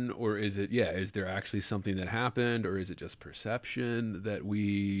perception or is it, is there actually something that happened, or is it just perception that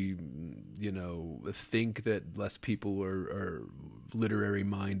we, think that less people are literary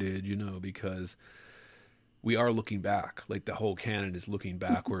minded, because we are looking back, like the whole canon is looking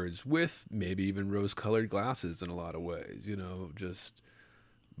backwards with maybe even rose-colored glasses in a lot of ways, just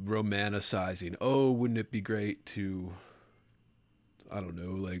romanticizing. Oh, wouldn't it be great to, I don't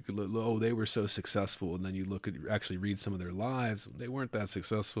know, like, oh, they were so successful, and then you actually read some of their lives, they weren't that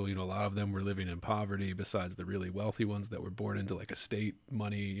successful. A lot of them were living in poverty, besides the really wealthy ones that were born into like estate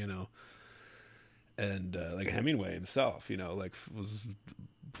money, and like Hemingway himself, like was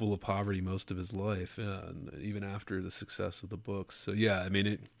full of poverty most of his life, and even after the success of the books. So yeah, I mean,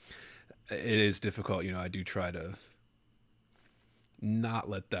 it is difficult. I do try to not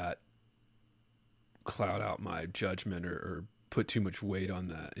let that cloud out my judgment or put too much weight on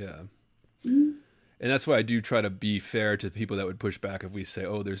that. Yeah. Mm-hmm. And that's why I do try to be fair to people that would push back if we say,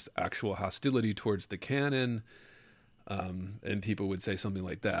 oh, there's actual hostility towards the canon. And people would say something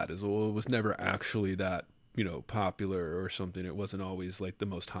like that, as, well, it was never actually that, popular or something. It wasn't always like the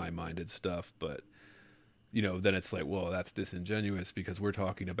most high-minded stuff, but then it's like, well, that's disingenuous because we're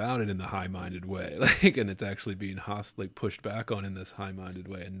talking about it in the high-minded way, like, and it's actually being pushed back on in this high-minded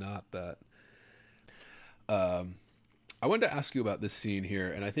way, and not that. I wanted to ask you about this scene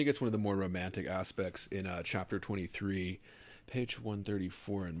here, and I think it's one of the more romantic aspects in chapter 23, page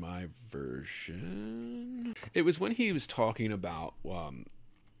 134 in my version. It was when he was talking about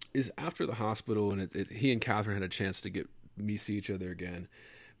is after the hospital, and he and Catherine had a chance to see each other again.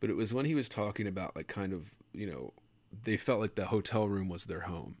 But it was when he was talking about, like, kind of, they felt like the hotel room was their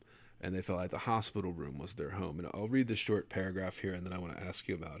home, and they felt like the hospital room was their home. And I'll read this short paragraph here, and then I want to ask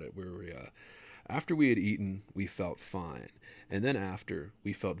you about it, where after we had eaten, we felt fine. And then after,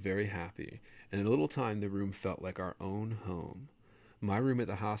 we felt very happy. And in a little time, the room felt like our own home. My room at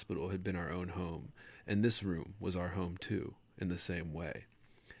the hospital had been our own home, and this room was our home too, in the same way.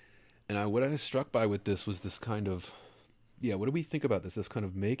 And what I was struck by with this was this kind of, what do we think about this? This kind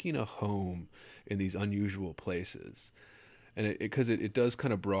of making a home in these unusual places. And because it does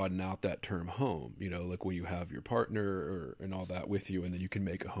kind of broaden out that term home, like when you have your partner and all that with you, and then you can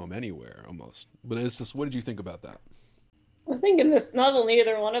make a home anywhere almost. But it's just, what did you think about that? I think in this novel,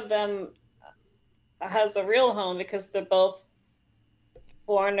 neither one of them has a real home because they're both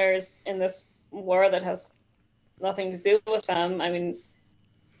foreigners in this war that has nothing to do with them. I mean,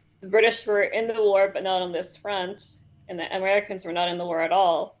 the British were in the war, but not on this front, and the Americans were not in the war at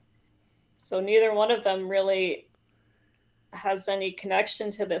all. So neither one of them really has any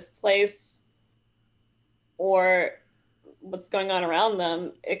connection to this place or what's going on around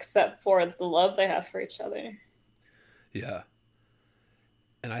them, except for the love they have for each other. Yeah.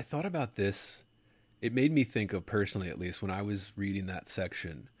 And I thought about this. It made me think of, personally at least, when I was reading that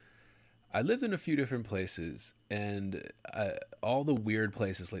section. I lived in a few different places, and all the weird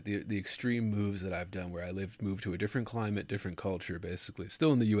places, like the extreme moves that I've done, where I moved to a different climate, different culture, basically.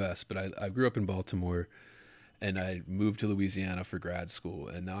 Still in the U.S., but I grew up in Baltimore, and I moved to Louisiana for grad school,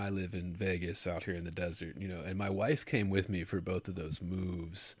 and now I live in Vegas out here in the desert, you know. And my wife came with me for both of those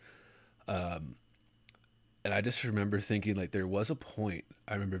moves. And I just remember thinking, like, there was a point,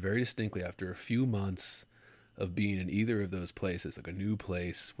 I remember very distinctly, after a few months of being in either of those places, like a new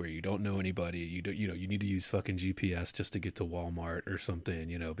place where you don't know anybody, you need to use fucking GPS just to get to Walmart or something,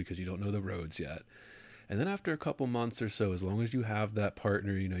 you know, because you don't know the roads yet. And then after a couple months or so, as long as you have that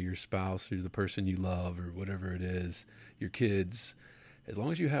partner, you know, your spouse or the person you love or whatever it is, your kids, as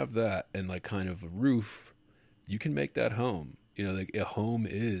long as you have that and like kind of a roof, you can make that home. You know, like a home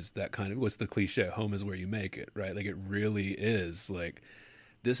is that kind of, what's the cliche? Home is where you make it, right? Like it really is like,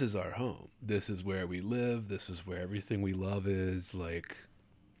 this is our home. This is where we live. This is where everything we love is, like.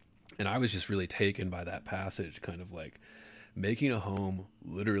 And I was just really taken by that passage, kind of like making a home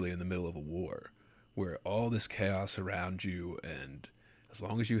literally in the middle of a war where all this chaos around you, and as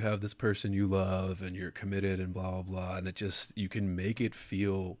long as you have this person you love and you're committed and blah, blah, blah, and it just, you can make it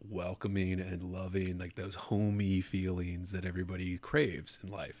feel welcoming and loving, like those homey feelings that everybody craves in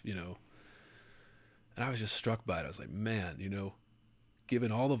life, you know. And I was just struck by it. I was like, man, you know,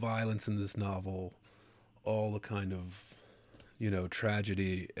 given all the violence in this novel, all the kind of, you know,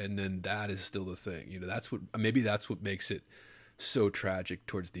 tragedy, and then that is still the thing, you know, maybe that's what makes it so tragic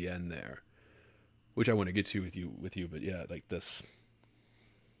towards the end there, which I want to get to with you, but yeah, like this,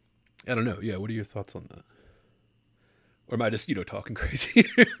 I don't know. Yeah. What are your thoughts on that? Or am I just, you know, talking crazy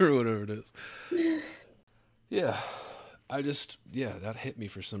or whatever it is? Yeah. That hit me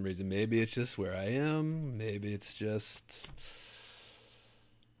for some reason. Maybe it's just where I am. Maybe it's just,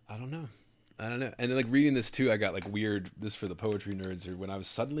 I don't know. And then like reading this too, I got like weird, this for the poetry nerds, or when I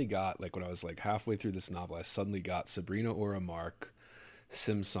was like halfway through this novel, I suddenly got Sabrina Ora Mark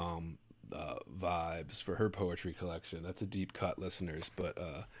Simsam vibes for her poetry collection. That's a deep cut, listeners, but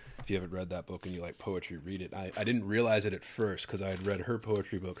if you haven't read that book and you like poetry, read it. I didn't realize it at first because I had read her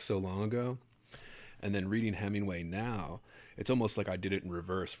poetry book so long ago, and then reading Hemingway now, it's almost like I did it in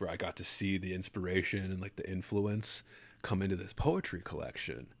reverse, where I got to see the inspiration and like the influence come into this poetry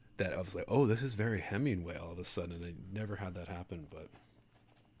collection, that I was like, oh, this is very Hemingway all of a sudden, and I never had that happen.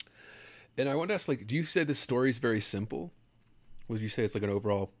 And I want to ask, like, do you say this story is very simple? Would you say it's like an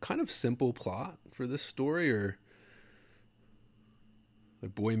overall kind of simple plot for this story, or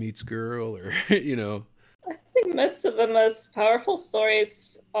like boy meets girl, or, you know? I think most of the most powerful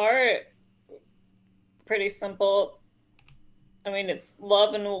stories are pretty simple. I mean, it's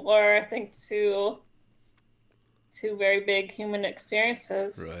love and war, I think, two very big human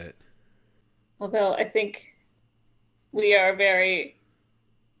experiences. Right. Although I think we are very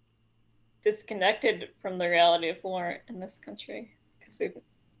disconnected from the reality of war in this country because we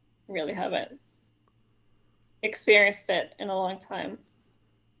really haven't experienced it in a long time.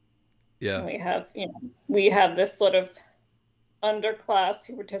 Yeah. And we have this sort of underclass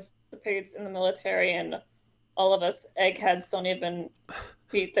who participates in the military, and all of us eggheads don't even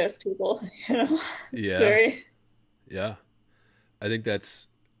beat those people, you know? Yeah. Yeah. I think that's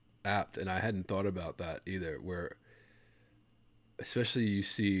apt, and I hadn't thought about that either, where especially you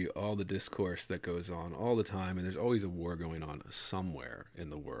see all the discourse that goes on all the time, and there's always a war going on somewhere in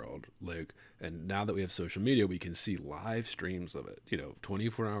the world. Like, and now that we have social media, we can see live streams of it, you know,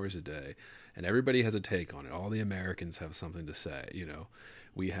 24 hours a day, and everybody has a take on it. All the Americans have something to say, you know.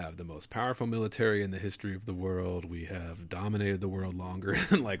 We have the most powerful military in the history of the world. We have dominated the world longer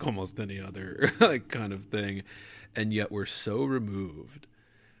than like almost any other like kind of thing. And yet we're so removed.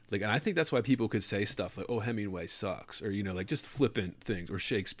 Like, and I think that's why people could say stuff like, oh, Hemingway sucks, or, you know, like just flippant things, or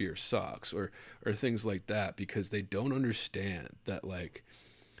Shakespeare sucks, or things like that, because they don't understand that, like,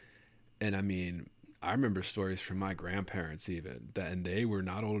 and I mean, I remember stories from my grandparents even, that, and they were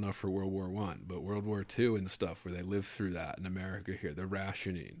not old enough for World War I, but World War II and stuff, where they lived through that in America here, the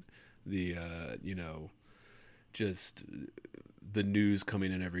rationing, the, you know, just the news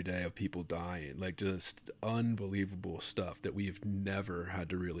coming in every day of people dying, like just unbelievable stuff that we've never had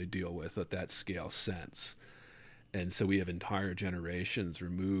to really deal with at that scale since. And so we have entire generations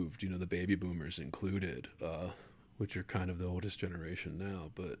removed, you know, the baby boomers included, which are kind of the oldest generation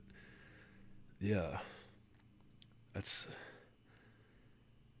now. But yeah, that's.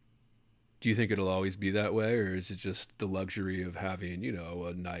 Do you think it'll always be that way, or is it just the luxury of having,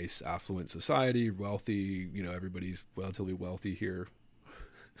 a nice, affluent society, wealthy, everybody's relatively wealthy here?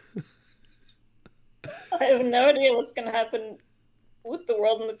 I have no idea what's going to happen with the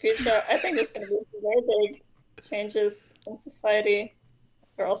world in the future. I think there's going to be some very big changes in society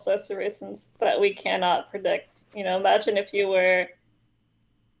for all sorts of reasons that we cannot predict. Imagine if you were,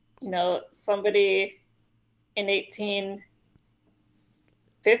 somebody in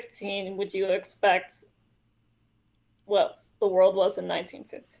 1815, would you expect what the world was in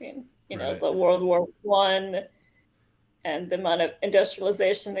 1915? Right. The World War I and the amount of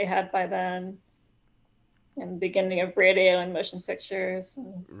industrialization they had by then, and the beginning of radio and motion pictures.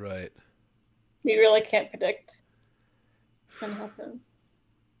 And Right. we really can't predict what's going to happen.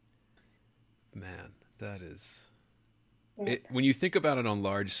 Man, that is. When you think about it on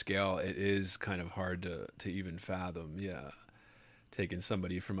large scale, it is kind of hard to even fathom. Yeah. Taking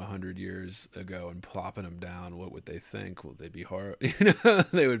somebody from 100 years ago and plopping them down, what would they think? Will they be horror?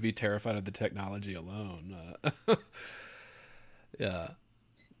 They would be terrified of the technology alone. Yeah.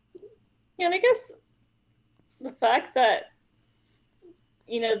 Yeah, and I guess the fact that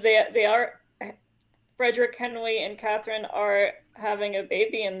they are, Frederick, Henry, and Catherine are having a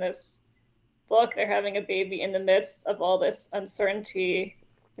baby in this book. They're having a baby in the midst of all this uncertainty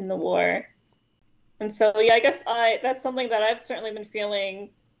in the war. And so, yeah, I guess that's something that I've certainly been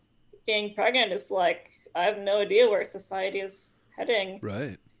feeling being pregnant, is like, I have no idea where society is heading.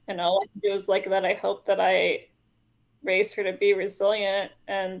 Right. And all I can do is that I hope that I raise her to be resilient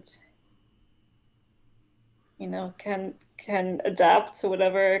and, can adapt to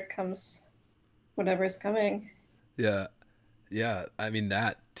whatever is coming. Yeah. Yeah. I mean,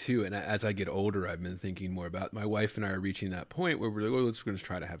 that too. And as I get older, I've been thinking more about, my wife and I are reaching that point where we're like, oh, let's going to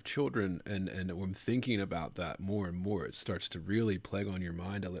try to have children. And when I'm thinking about that more and more, it starts to really plague on your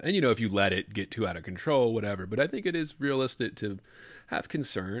mind. And, if you let it get too out of control, whatever, but I think it is realistic to have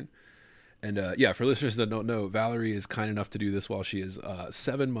concern. And yeah, for listeners that don't know, Valerie is kind enough to do this while she is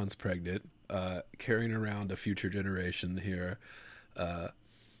 7 months pregnant, carrying around a future generation here.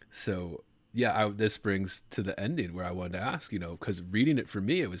 So yeah, this brings to the ending where I wanted to ask, because reading it for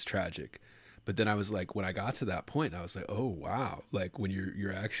me, it was tragic. But then I was like, when I got to that point, I was like, oh, wow. Like when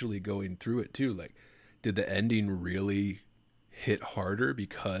you're actually going through it too, like, did the ending really hit harder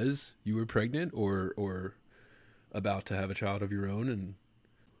because you were pregnant or about to have a child of your own? And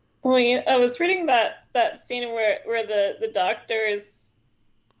Well, I was reading that scene where the doctor is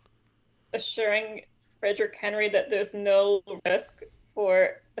assuring Frederick Henry that there's no risk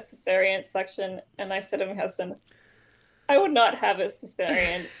for a cesarean section, and I said to my husband, I would not have a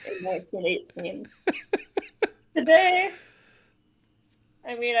cesarean in 1918. Today,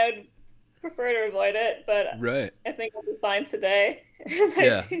 I mean, I would prefer to avoid it, but right. I think I'll be fine today.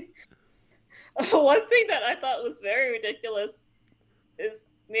 Yeah. One thing that I thought was very ridiculous is,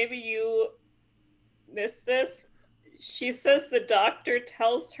 maybe you missed this. She says the doctor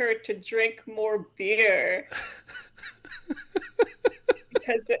tells her to drink more beer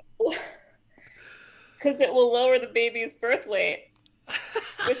because it will lower the baby's birth weight,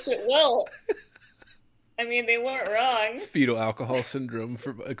 which it will. I mean, they weren't wrong. Fetal alcohol syndrome,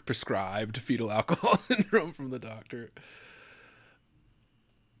 prescribed fetal alcohol syndrome from the doctor.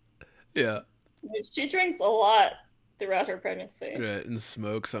 Yeah. She drinks a lot throughout her pregnancy. Right, and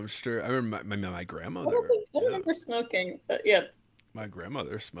smokes, I'm sure. I remember my grandmother. I don't remember smoking, but yeah. My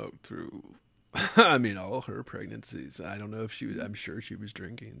grandmother smoked through, I mean, all her pregnancies. I don't know if I'm sure she was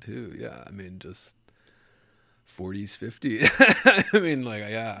drinking too. Yeah, I mean, just 40s, 50s. I mean, like,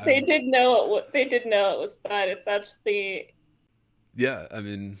 yeah. They did know it was bad. It's actually. Yeah, I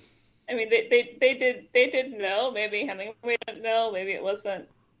mean, they did know. Maybe Hemingway didn't know. Maybe it wasn't.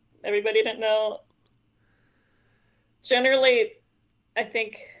 Everybody didn't know. Generally, I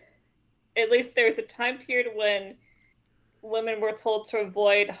think at least there's a time period when women were told to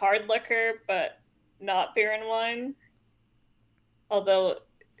avoid hard liquor, but not beer and wine. Although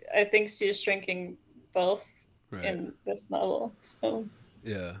I think she's drinking both in this novel. So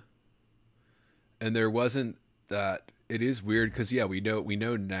yeah, and there wasn't that. It is weird because yeah, we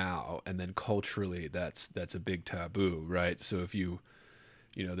know now, and then culturally that's a big taboo, right? So if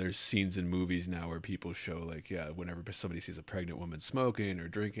there's scenes in movies now where people show like, yeah, whenever somebody sees a pregnant woman smoking or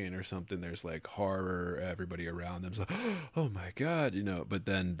drinking or something, there's like horror, everybody around them's like, oh my God, but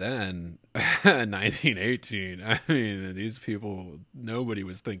then 1918, I mean, these people, nobody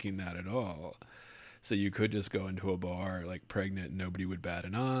was thinking that at all. So you could just go into a bar like pregnant and nobody would bat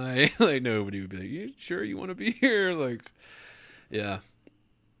an eye. Like nobody would be like, you sure you want to be here? Like, yeah.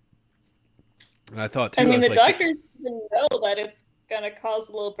 And I thought too, I I mean, was the like, doctors even know that it's gonna cause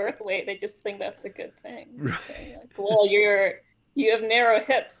low birth weight. They just think that's a good thing. They're like, well, you have narrow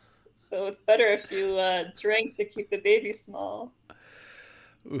hips, so it's better if you drink to keep the baby small.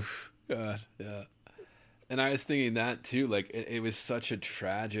 oof, God, yeah. And I was thinking that too, like it was such a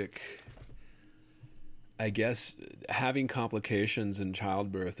tragic, I guess having complications in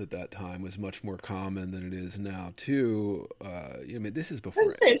childbirth at that time was much more common than it is now too. I mean, this is I before,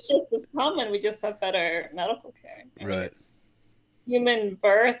 would say it's just as common. We just have better medical care. I mean, right? it's human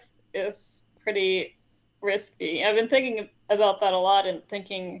birth is pretty risky. I've been thinking about that a lot and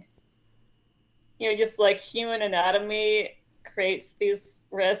thinking, just like human anatomy creates these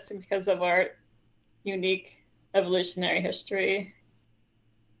risks because of our unique evolutionary history,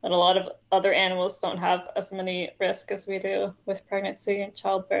 that a lot of other animals don't have as many risks as we do with pregnancy and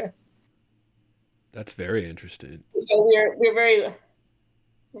childbirth. That's very interesting. So we're very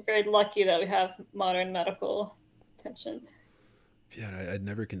lucky that we have modern medical attention. Yeah, I'd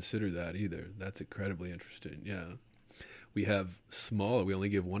never considered that either. That's incredibly interesting. Yeah, we have small. We only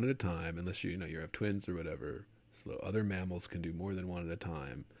give one at a time, unless you have twins or whatever. So other mammals can do more than one at a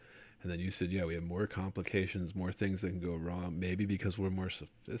time. And then you said, yeah, we have more complications, more things that can go wrong. Maybe because we're more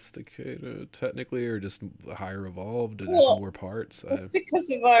sophisticated, technically, or just higher evolved, and there's Well, more parts. it's because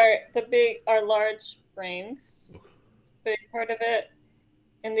of our large brains. It's a big part of it,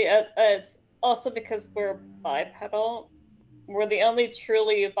 and it's also because we're bipedal. We're the only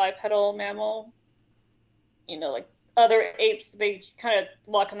truly bipedal mammal. Like other apes, they kind of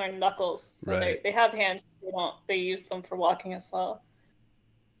walk on their knuckles. So Right. they have hands, but they use them for walking as well.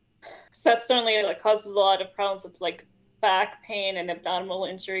 So that certainly causes a lot of problems with like back pain and abdominal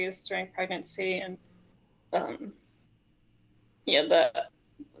injuries during pregnancy, and um, the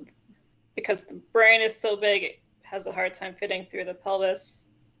because the brain is so big, it has a hard time fitting through the pelvis.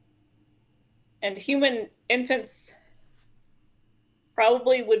 And human infants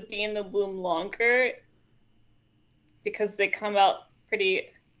probably would be in the womb longer because they come out pretty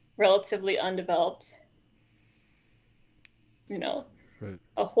relatively undeveloped. Right.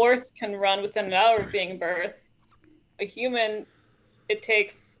 A horse can run within an hour of being birthed. A human, it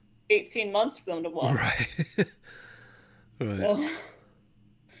takes 18 months for them to walk. Right. Right.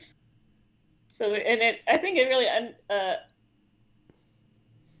 I think it really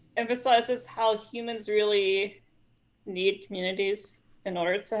emphasizes how humans really need communities in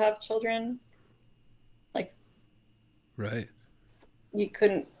order to have children. Like, Right. you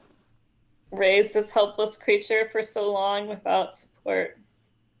couldn't raise this helpless creature for so long without support.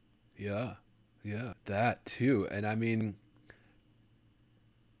 Yeah. Yeah. That too. And I mean,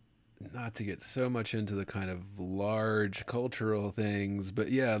 not to get so much into the kind of large cultural things,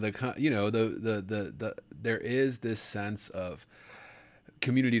 but yeah, there is this sense of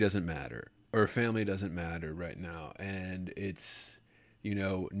community doesn't matter or family doesn't matter right now, and it's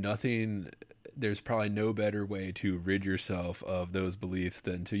nothing. There's probably no better way to rid yourself of those beliefs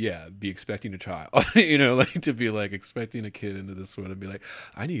than to be expecting a child. Like to be like expecting a kid into this world and be like,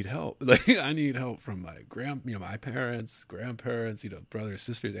 I need help. Like I need help from my my parents, grandparents, brothers,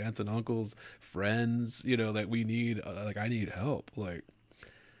 sisters, aunts and uncles, friends. That we need. I need help. Like.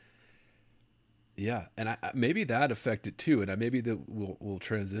 Yeah, and maybe that affected too, and maybe we'll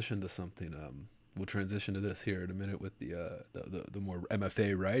transition to something. We'll transition to this here in a minute with the more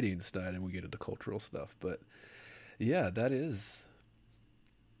MFA writing style, and we get into cultural stuff. But yeah, that is.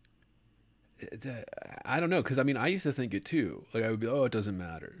 I don't know, because I mean, I used to think it too. Like I would be, oh, it doesn't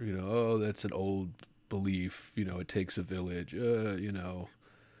matter. Oh, that's an old belief. It takes a village.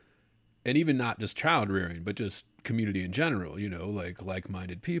 And even not just child rearing, but just community in general,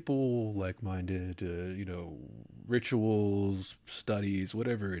 like-minded people, like-minded, rituals, studies,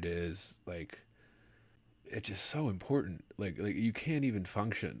 whatever it is, like, it's just so important. Like you can't even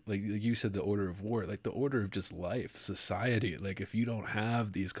function. Like you said, the order of war, like the order of just life, society. Like if you don't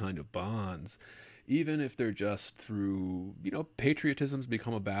have these kind of bonds, even if they're just through, patriotism's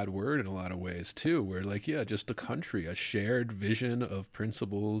become a bad word in a lot of ways too, where like, yeah, just a country, a shared vision of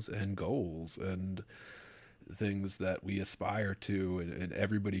principles and goals and things that we aspire to, and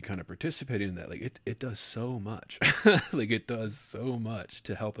everybody kind of participating in that. Like it does so much. Like it does so much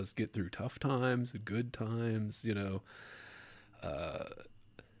to help us get through tough times, good times, but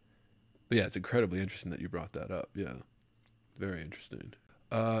yeah, it's incredibly interesting that you brought that up. Yeah. Very interesting.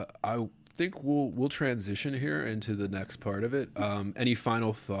 I think we'll transition here into the next part of it. Any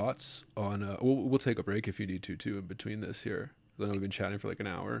final thoughts on? We'll take a break if you need to too in between this here. I know we've been chatting for like an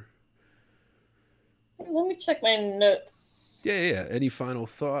hour. Let me check my notes. Yeah. Any final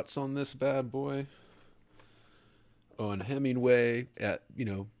thoughts on this bad boy? On Hemingway, at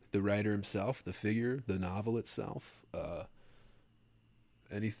the writer himself, the figure, the novel itself.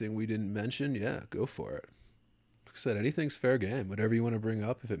 Anything we didn't mention? Yeah, go for it. Like I said, anything's fair game. Whatever you want to bring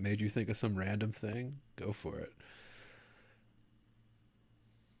up, if it made you think of some random thing, go for it.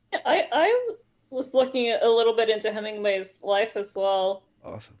 Yeah, I was looking a little bit into Hemingway's life as well,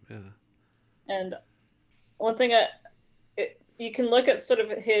 Awesome. Yeah. and one thing you can look at sort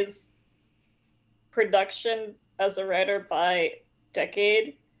of his production as a writer by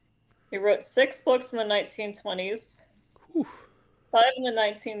decade. He wrote 6 books in the 1920s, Whew. 5 in the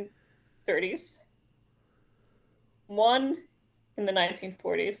 1930s, 1 in the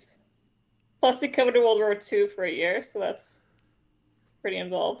 1940s. Plus, he covered World War II for a year, so that's pretty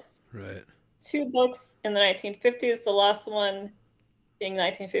involved. Right. 2 books in the 1950s, the last one being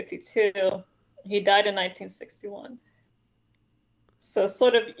 1952. He died in 1961. So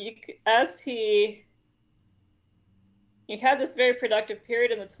sort of, as he had this very productive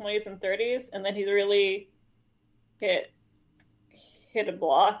period in the 20s and 30s, and then he really hit a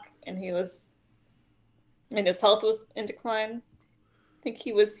block, and his health was in decline. I think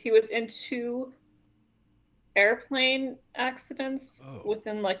he was in 2 airplane accidents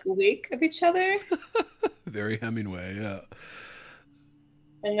within like a week of each other. Very Hemingway, yeah.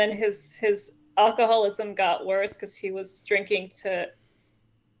 And then his alcoholism got worse because he was drinking to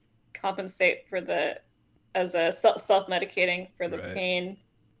compensate for as a self-medicating for the Right. pain.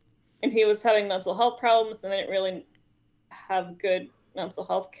 And he was having mental health problems and they didn't really have good mental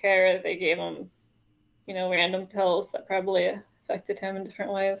health care. They gave him, random pills that probably affected him in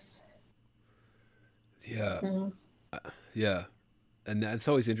different ways. Yeah. Mm-hmm. Yeah. And that's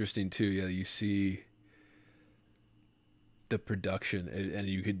always interesting too. Yeah, you see the production,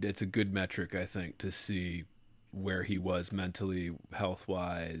 and it's a good metric, I think, to see where he was mentally, health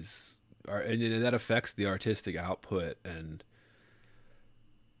wise, and that affects the artistic output. And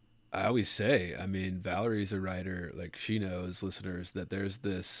I always say, I mean, Valerie's a writer, like she knows, listeners, that there's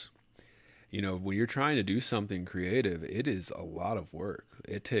this, when you're trying to do something creative, it is a lot of work.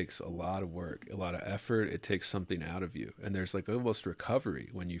 It takes a lot of work, a lot of effort. It takes something out of you. And there's like almost recovery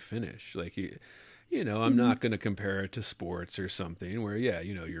when you finish. Like, I'm not going to compare it to sports or something where,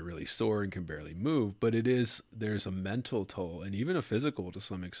 you're really sore and can barely move, but there's a mental toll and even a physical to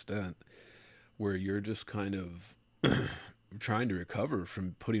some extent where you're just kind of trying to recover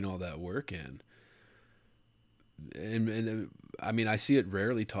from putting all that work in. And I mean, I see it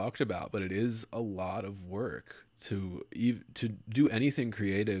rarely talked about, but it is a lot of work to do anything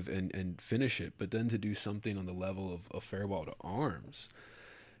creative and finish it, but then to do something on the level of a farewell to arms,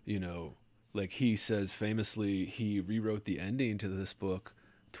 like he says famously, he rewrote the ending to this book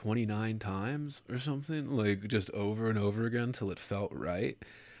 29 times or something, like just over and over again till it felt right.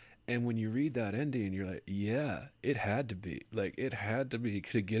 And when you read that ending, you're like, yeah, it had to be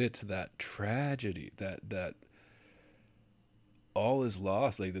to get it to that tragedy, that all is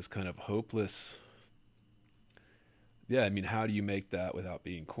lost, like this kind of hopeless. Yeah, I mean, how do you make that without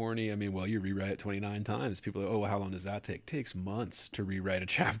being corny? I mean, well, you rewrite it 29 times. People are like, oh, well, how long does that take? It takes months to rewrite a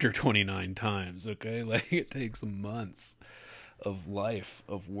chapter 29 times, okay? Like, it takes months of life,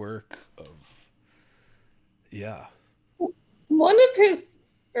 of work, yeah. One of his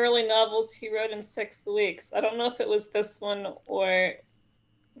early novels he wrote in 6 weeks. I don't know if it was this one or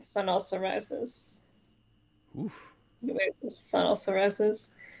The Sun Also Rises. Oof. Maybe The Sun Also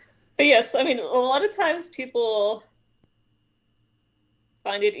Rises. But yes, I mean, a lot of times people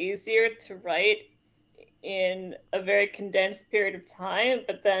find it easier to write in a very condensed period of time,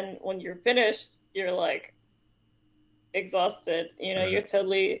 but then when you're finished, you're like exhausted. Right. You're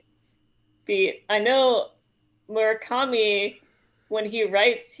totally beat. I know Murakami, when he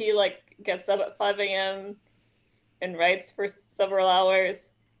writes, he like gets up at 5 a.m. and writes for several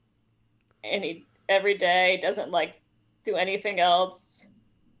hours, and he every day doesn't like do anything else.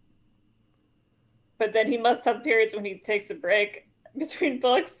 But then he must have periods when he takes a break between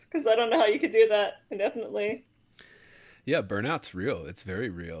books, because I don't know how you could do that indefinitely. Yeah, burnout's real. It's very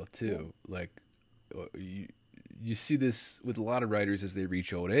real too. Like you see this with a lot of writers as they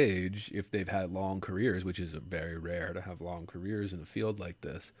reach old age, if they've had long careers, which is very rare to have long careers in a field like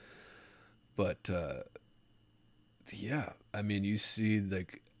this. But yeah, I mean, you see,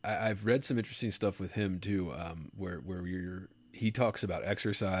 like I've read some interesting stuff with him too, where he talks about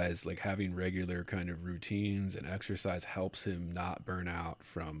exercise, like having regular kind of routines, and exercise helps him not burn out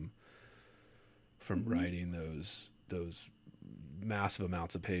from writing those massive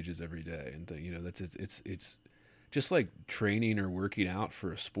amounts of pages every day. And that's it's just like training or working out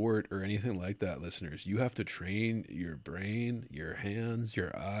for a sport or anything like that, listeners, you have to train your brain, your hands,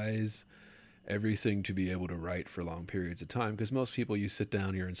 your eyes, everything to be able to write for long periods of time. Because most people, you sit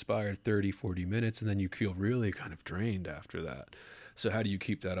down, you're inspired 30, 40 minutes, and then you feel really kind of drained after that. So how do you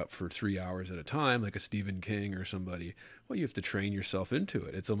keep that up for 3 hours at a time, like a Stephen King or somebody? Well, you have to train yourself into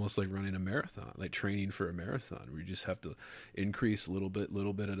it. It's almost like running a marathon, like training for a marathon, where you just have to increase little bit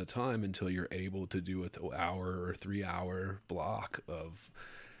at a time until you're able to do an hour or 3 hour block of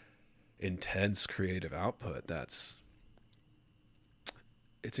intense creative output.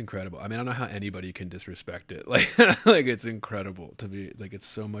 It's incredible. I mean, I don't know how anybody can disrespect it. Like it's incredible to be, like, it's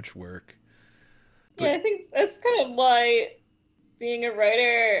so much work. But, yeah, I think that's kind of why being a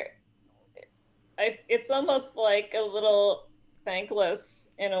writer, it's almost like a little thankless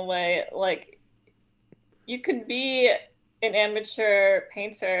in a way. Like, you can be an amateur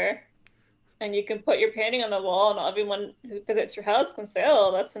painter and you can put your painting on the wall and everyone who visits your house can say,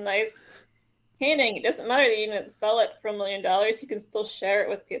 oh, that's a nice painting. It doesn't matter that you didn't sell it for $1 million. You can still share it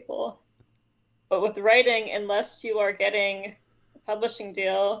with people. But with writing, unless you are getting a publishing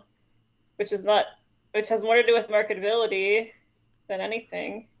deal, which has more to do with marketability than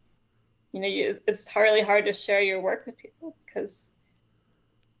anything, it's really hard to share your work with people because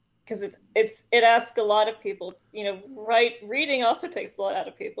it asks a lot of people. Reading also takes a lot out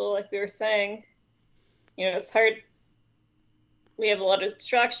of people. Like we were saying, it's hard. We have a lot of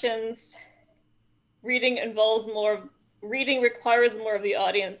distractions. Reading requires more of the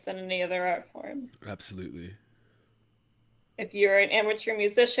audience than any other art form. Absolutely. If you're an amateur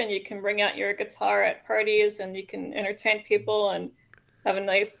musician, you can bring out your guitar at parties and you can entertain people and everyone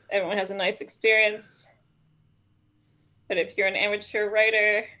has a nice experience. But if you're an amateur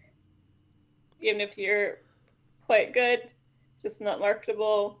writer, even if you're quite good, just not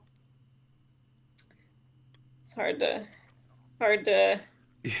marketable, it's hard to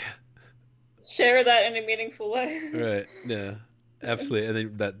share that in a meaningful way. Right. Yeah. Absolutely.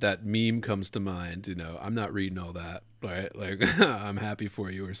 And then that meme comes to mind, I'm not reading all that, right? Like, I'm happy for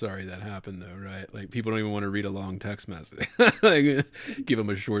you or sorry that happened though, right? Like, people don't even want to read a long text message. Like, give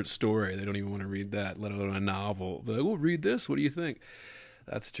them a short story. They don't even want to read that, let alone a novel. But like, oh, read this. What do you think?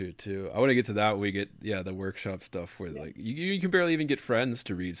 That's true too. I want to get to that when we get, the workshop stuff where like you can barely even get friends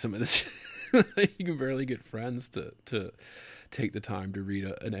to read some of this. You can barely get friends to take the time to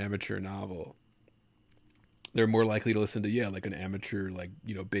read an amateur novel. They're more likely to listen to, like an amateur,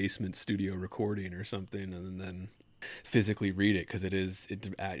 basement studio recording or something, and then physically read it because it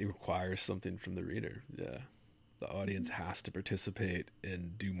requires something from the reader. Yeah. The audience has to participate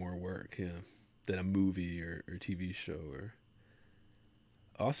and do more work, than a movie or TV show.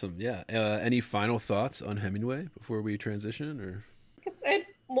 Awesome. Yeah. Any final thoughts on Hemingway before we transition? Or I guess I had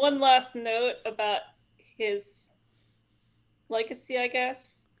one last note about his legacy, I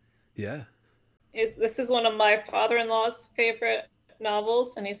guess. Yeah. This is one of my father-in-law's favorite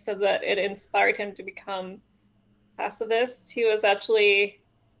novels, and he said that it inspired him to become pacifist. He was actually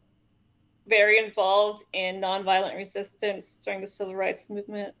very involved in nonviolent resistance during the civil rights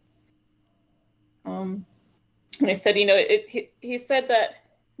movement. And he said, he said that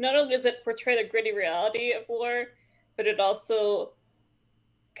not only does it portray the gritty reality of war, but it also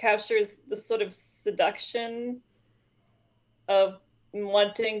captures the sort of seduction of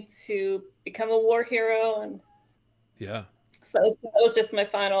wanting to become a war hero. And so that was just my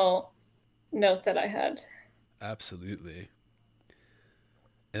final note that I had. Absolutely.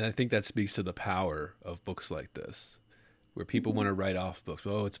 And I think that speaks to the power of books like this, where people want to write off books.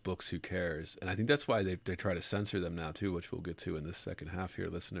 Oh, it's books, who cares? And I think that's why they try to censor them now too, which we'll get to in this second half here,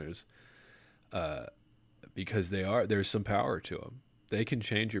 listeners, because there's some power to them. They can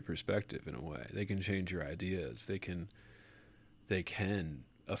change your perspective in a way. They can change your ideas. They can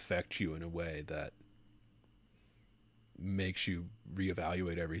affect you in a way that makes you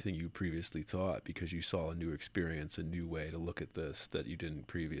reevaluate everything you previously thought because you saw a new experience, a new way to look at this that you didn't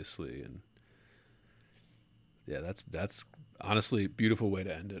previously. And that's honestly a beautiful way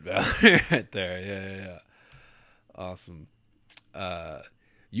to end it, Valerie, right there. Yeah. Awesome.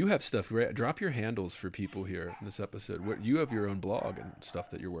 You have stuff. Drop your handles for people here in this episode. You have your own blog and stuff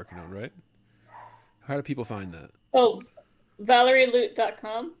that you're working on, right? How do people find that? Oh,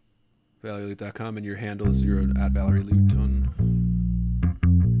 ValerieLute.com. ValerieLute.com, and your handles, you're at Valerie Lute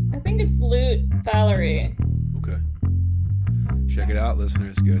on? I think it's Lute Valerie. Okay. Check it out,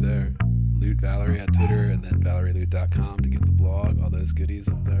 listeners. Go there. Lute Valerie at Twitter, and then ValerieLute.com to get the blog, all those goodies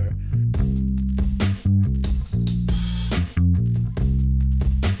up there.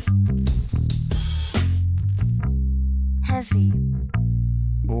 Heavy.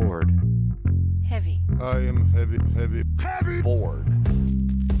 Bored. Heavy. I am heavy, heavy, heavy. Bored.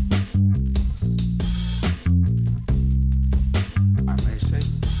 I may say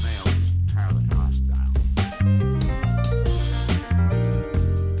male is entirely hostile.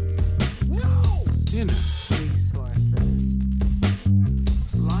 No! Inner Resources.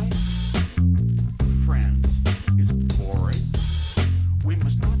 life, friends, is boring. We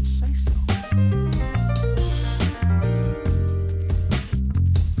must not say so.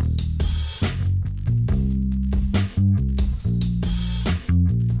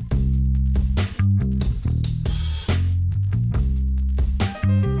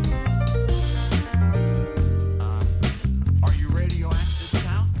 Are you radioactive,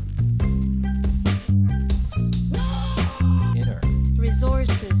 pal? Inner.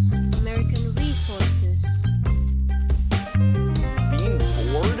 Resources, American resources. Being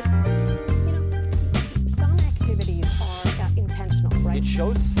bored? You know, some activities are intentional, right? It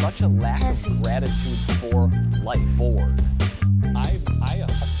shows such a lack Heavy. of gratitude for life. Bored. I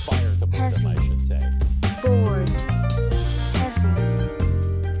aspire to boredom, Heavy. I should say. Bored. Heavy.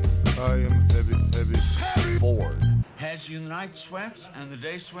 I am heavy, heavy, heavy. Bored. Has you the night sweats and the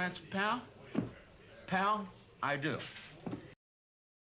day sweats, pal? Pal, I do.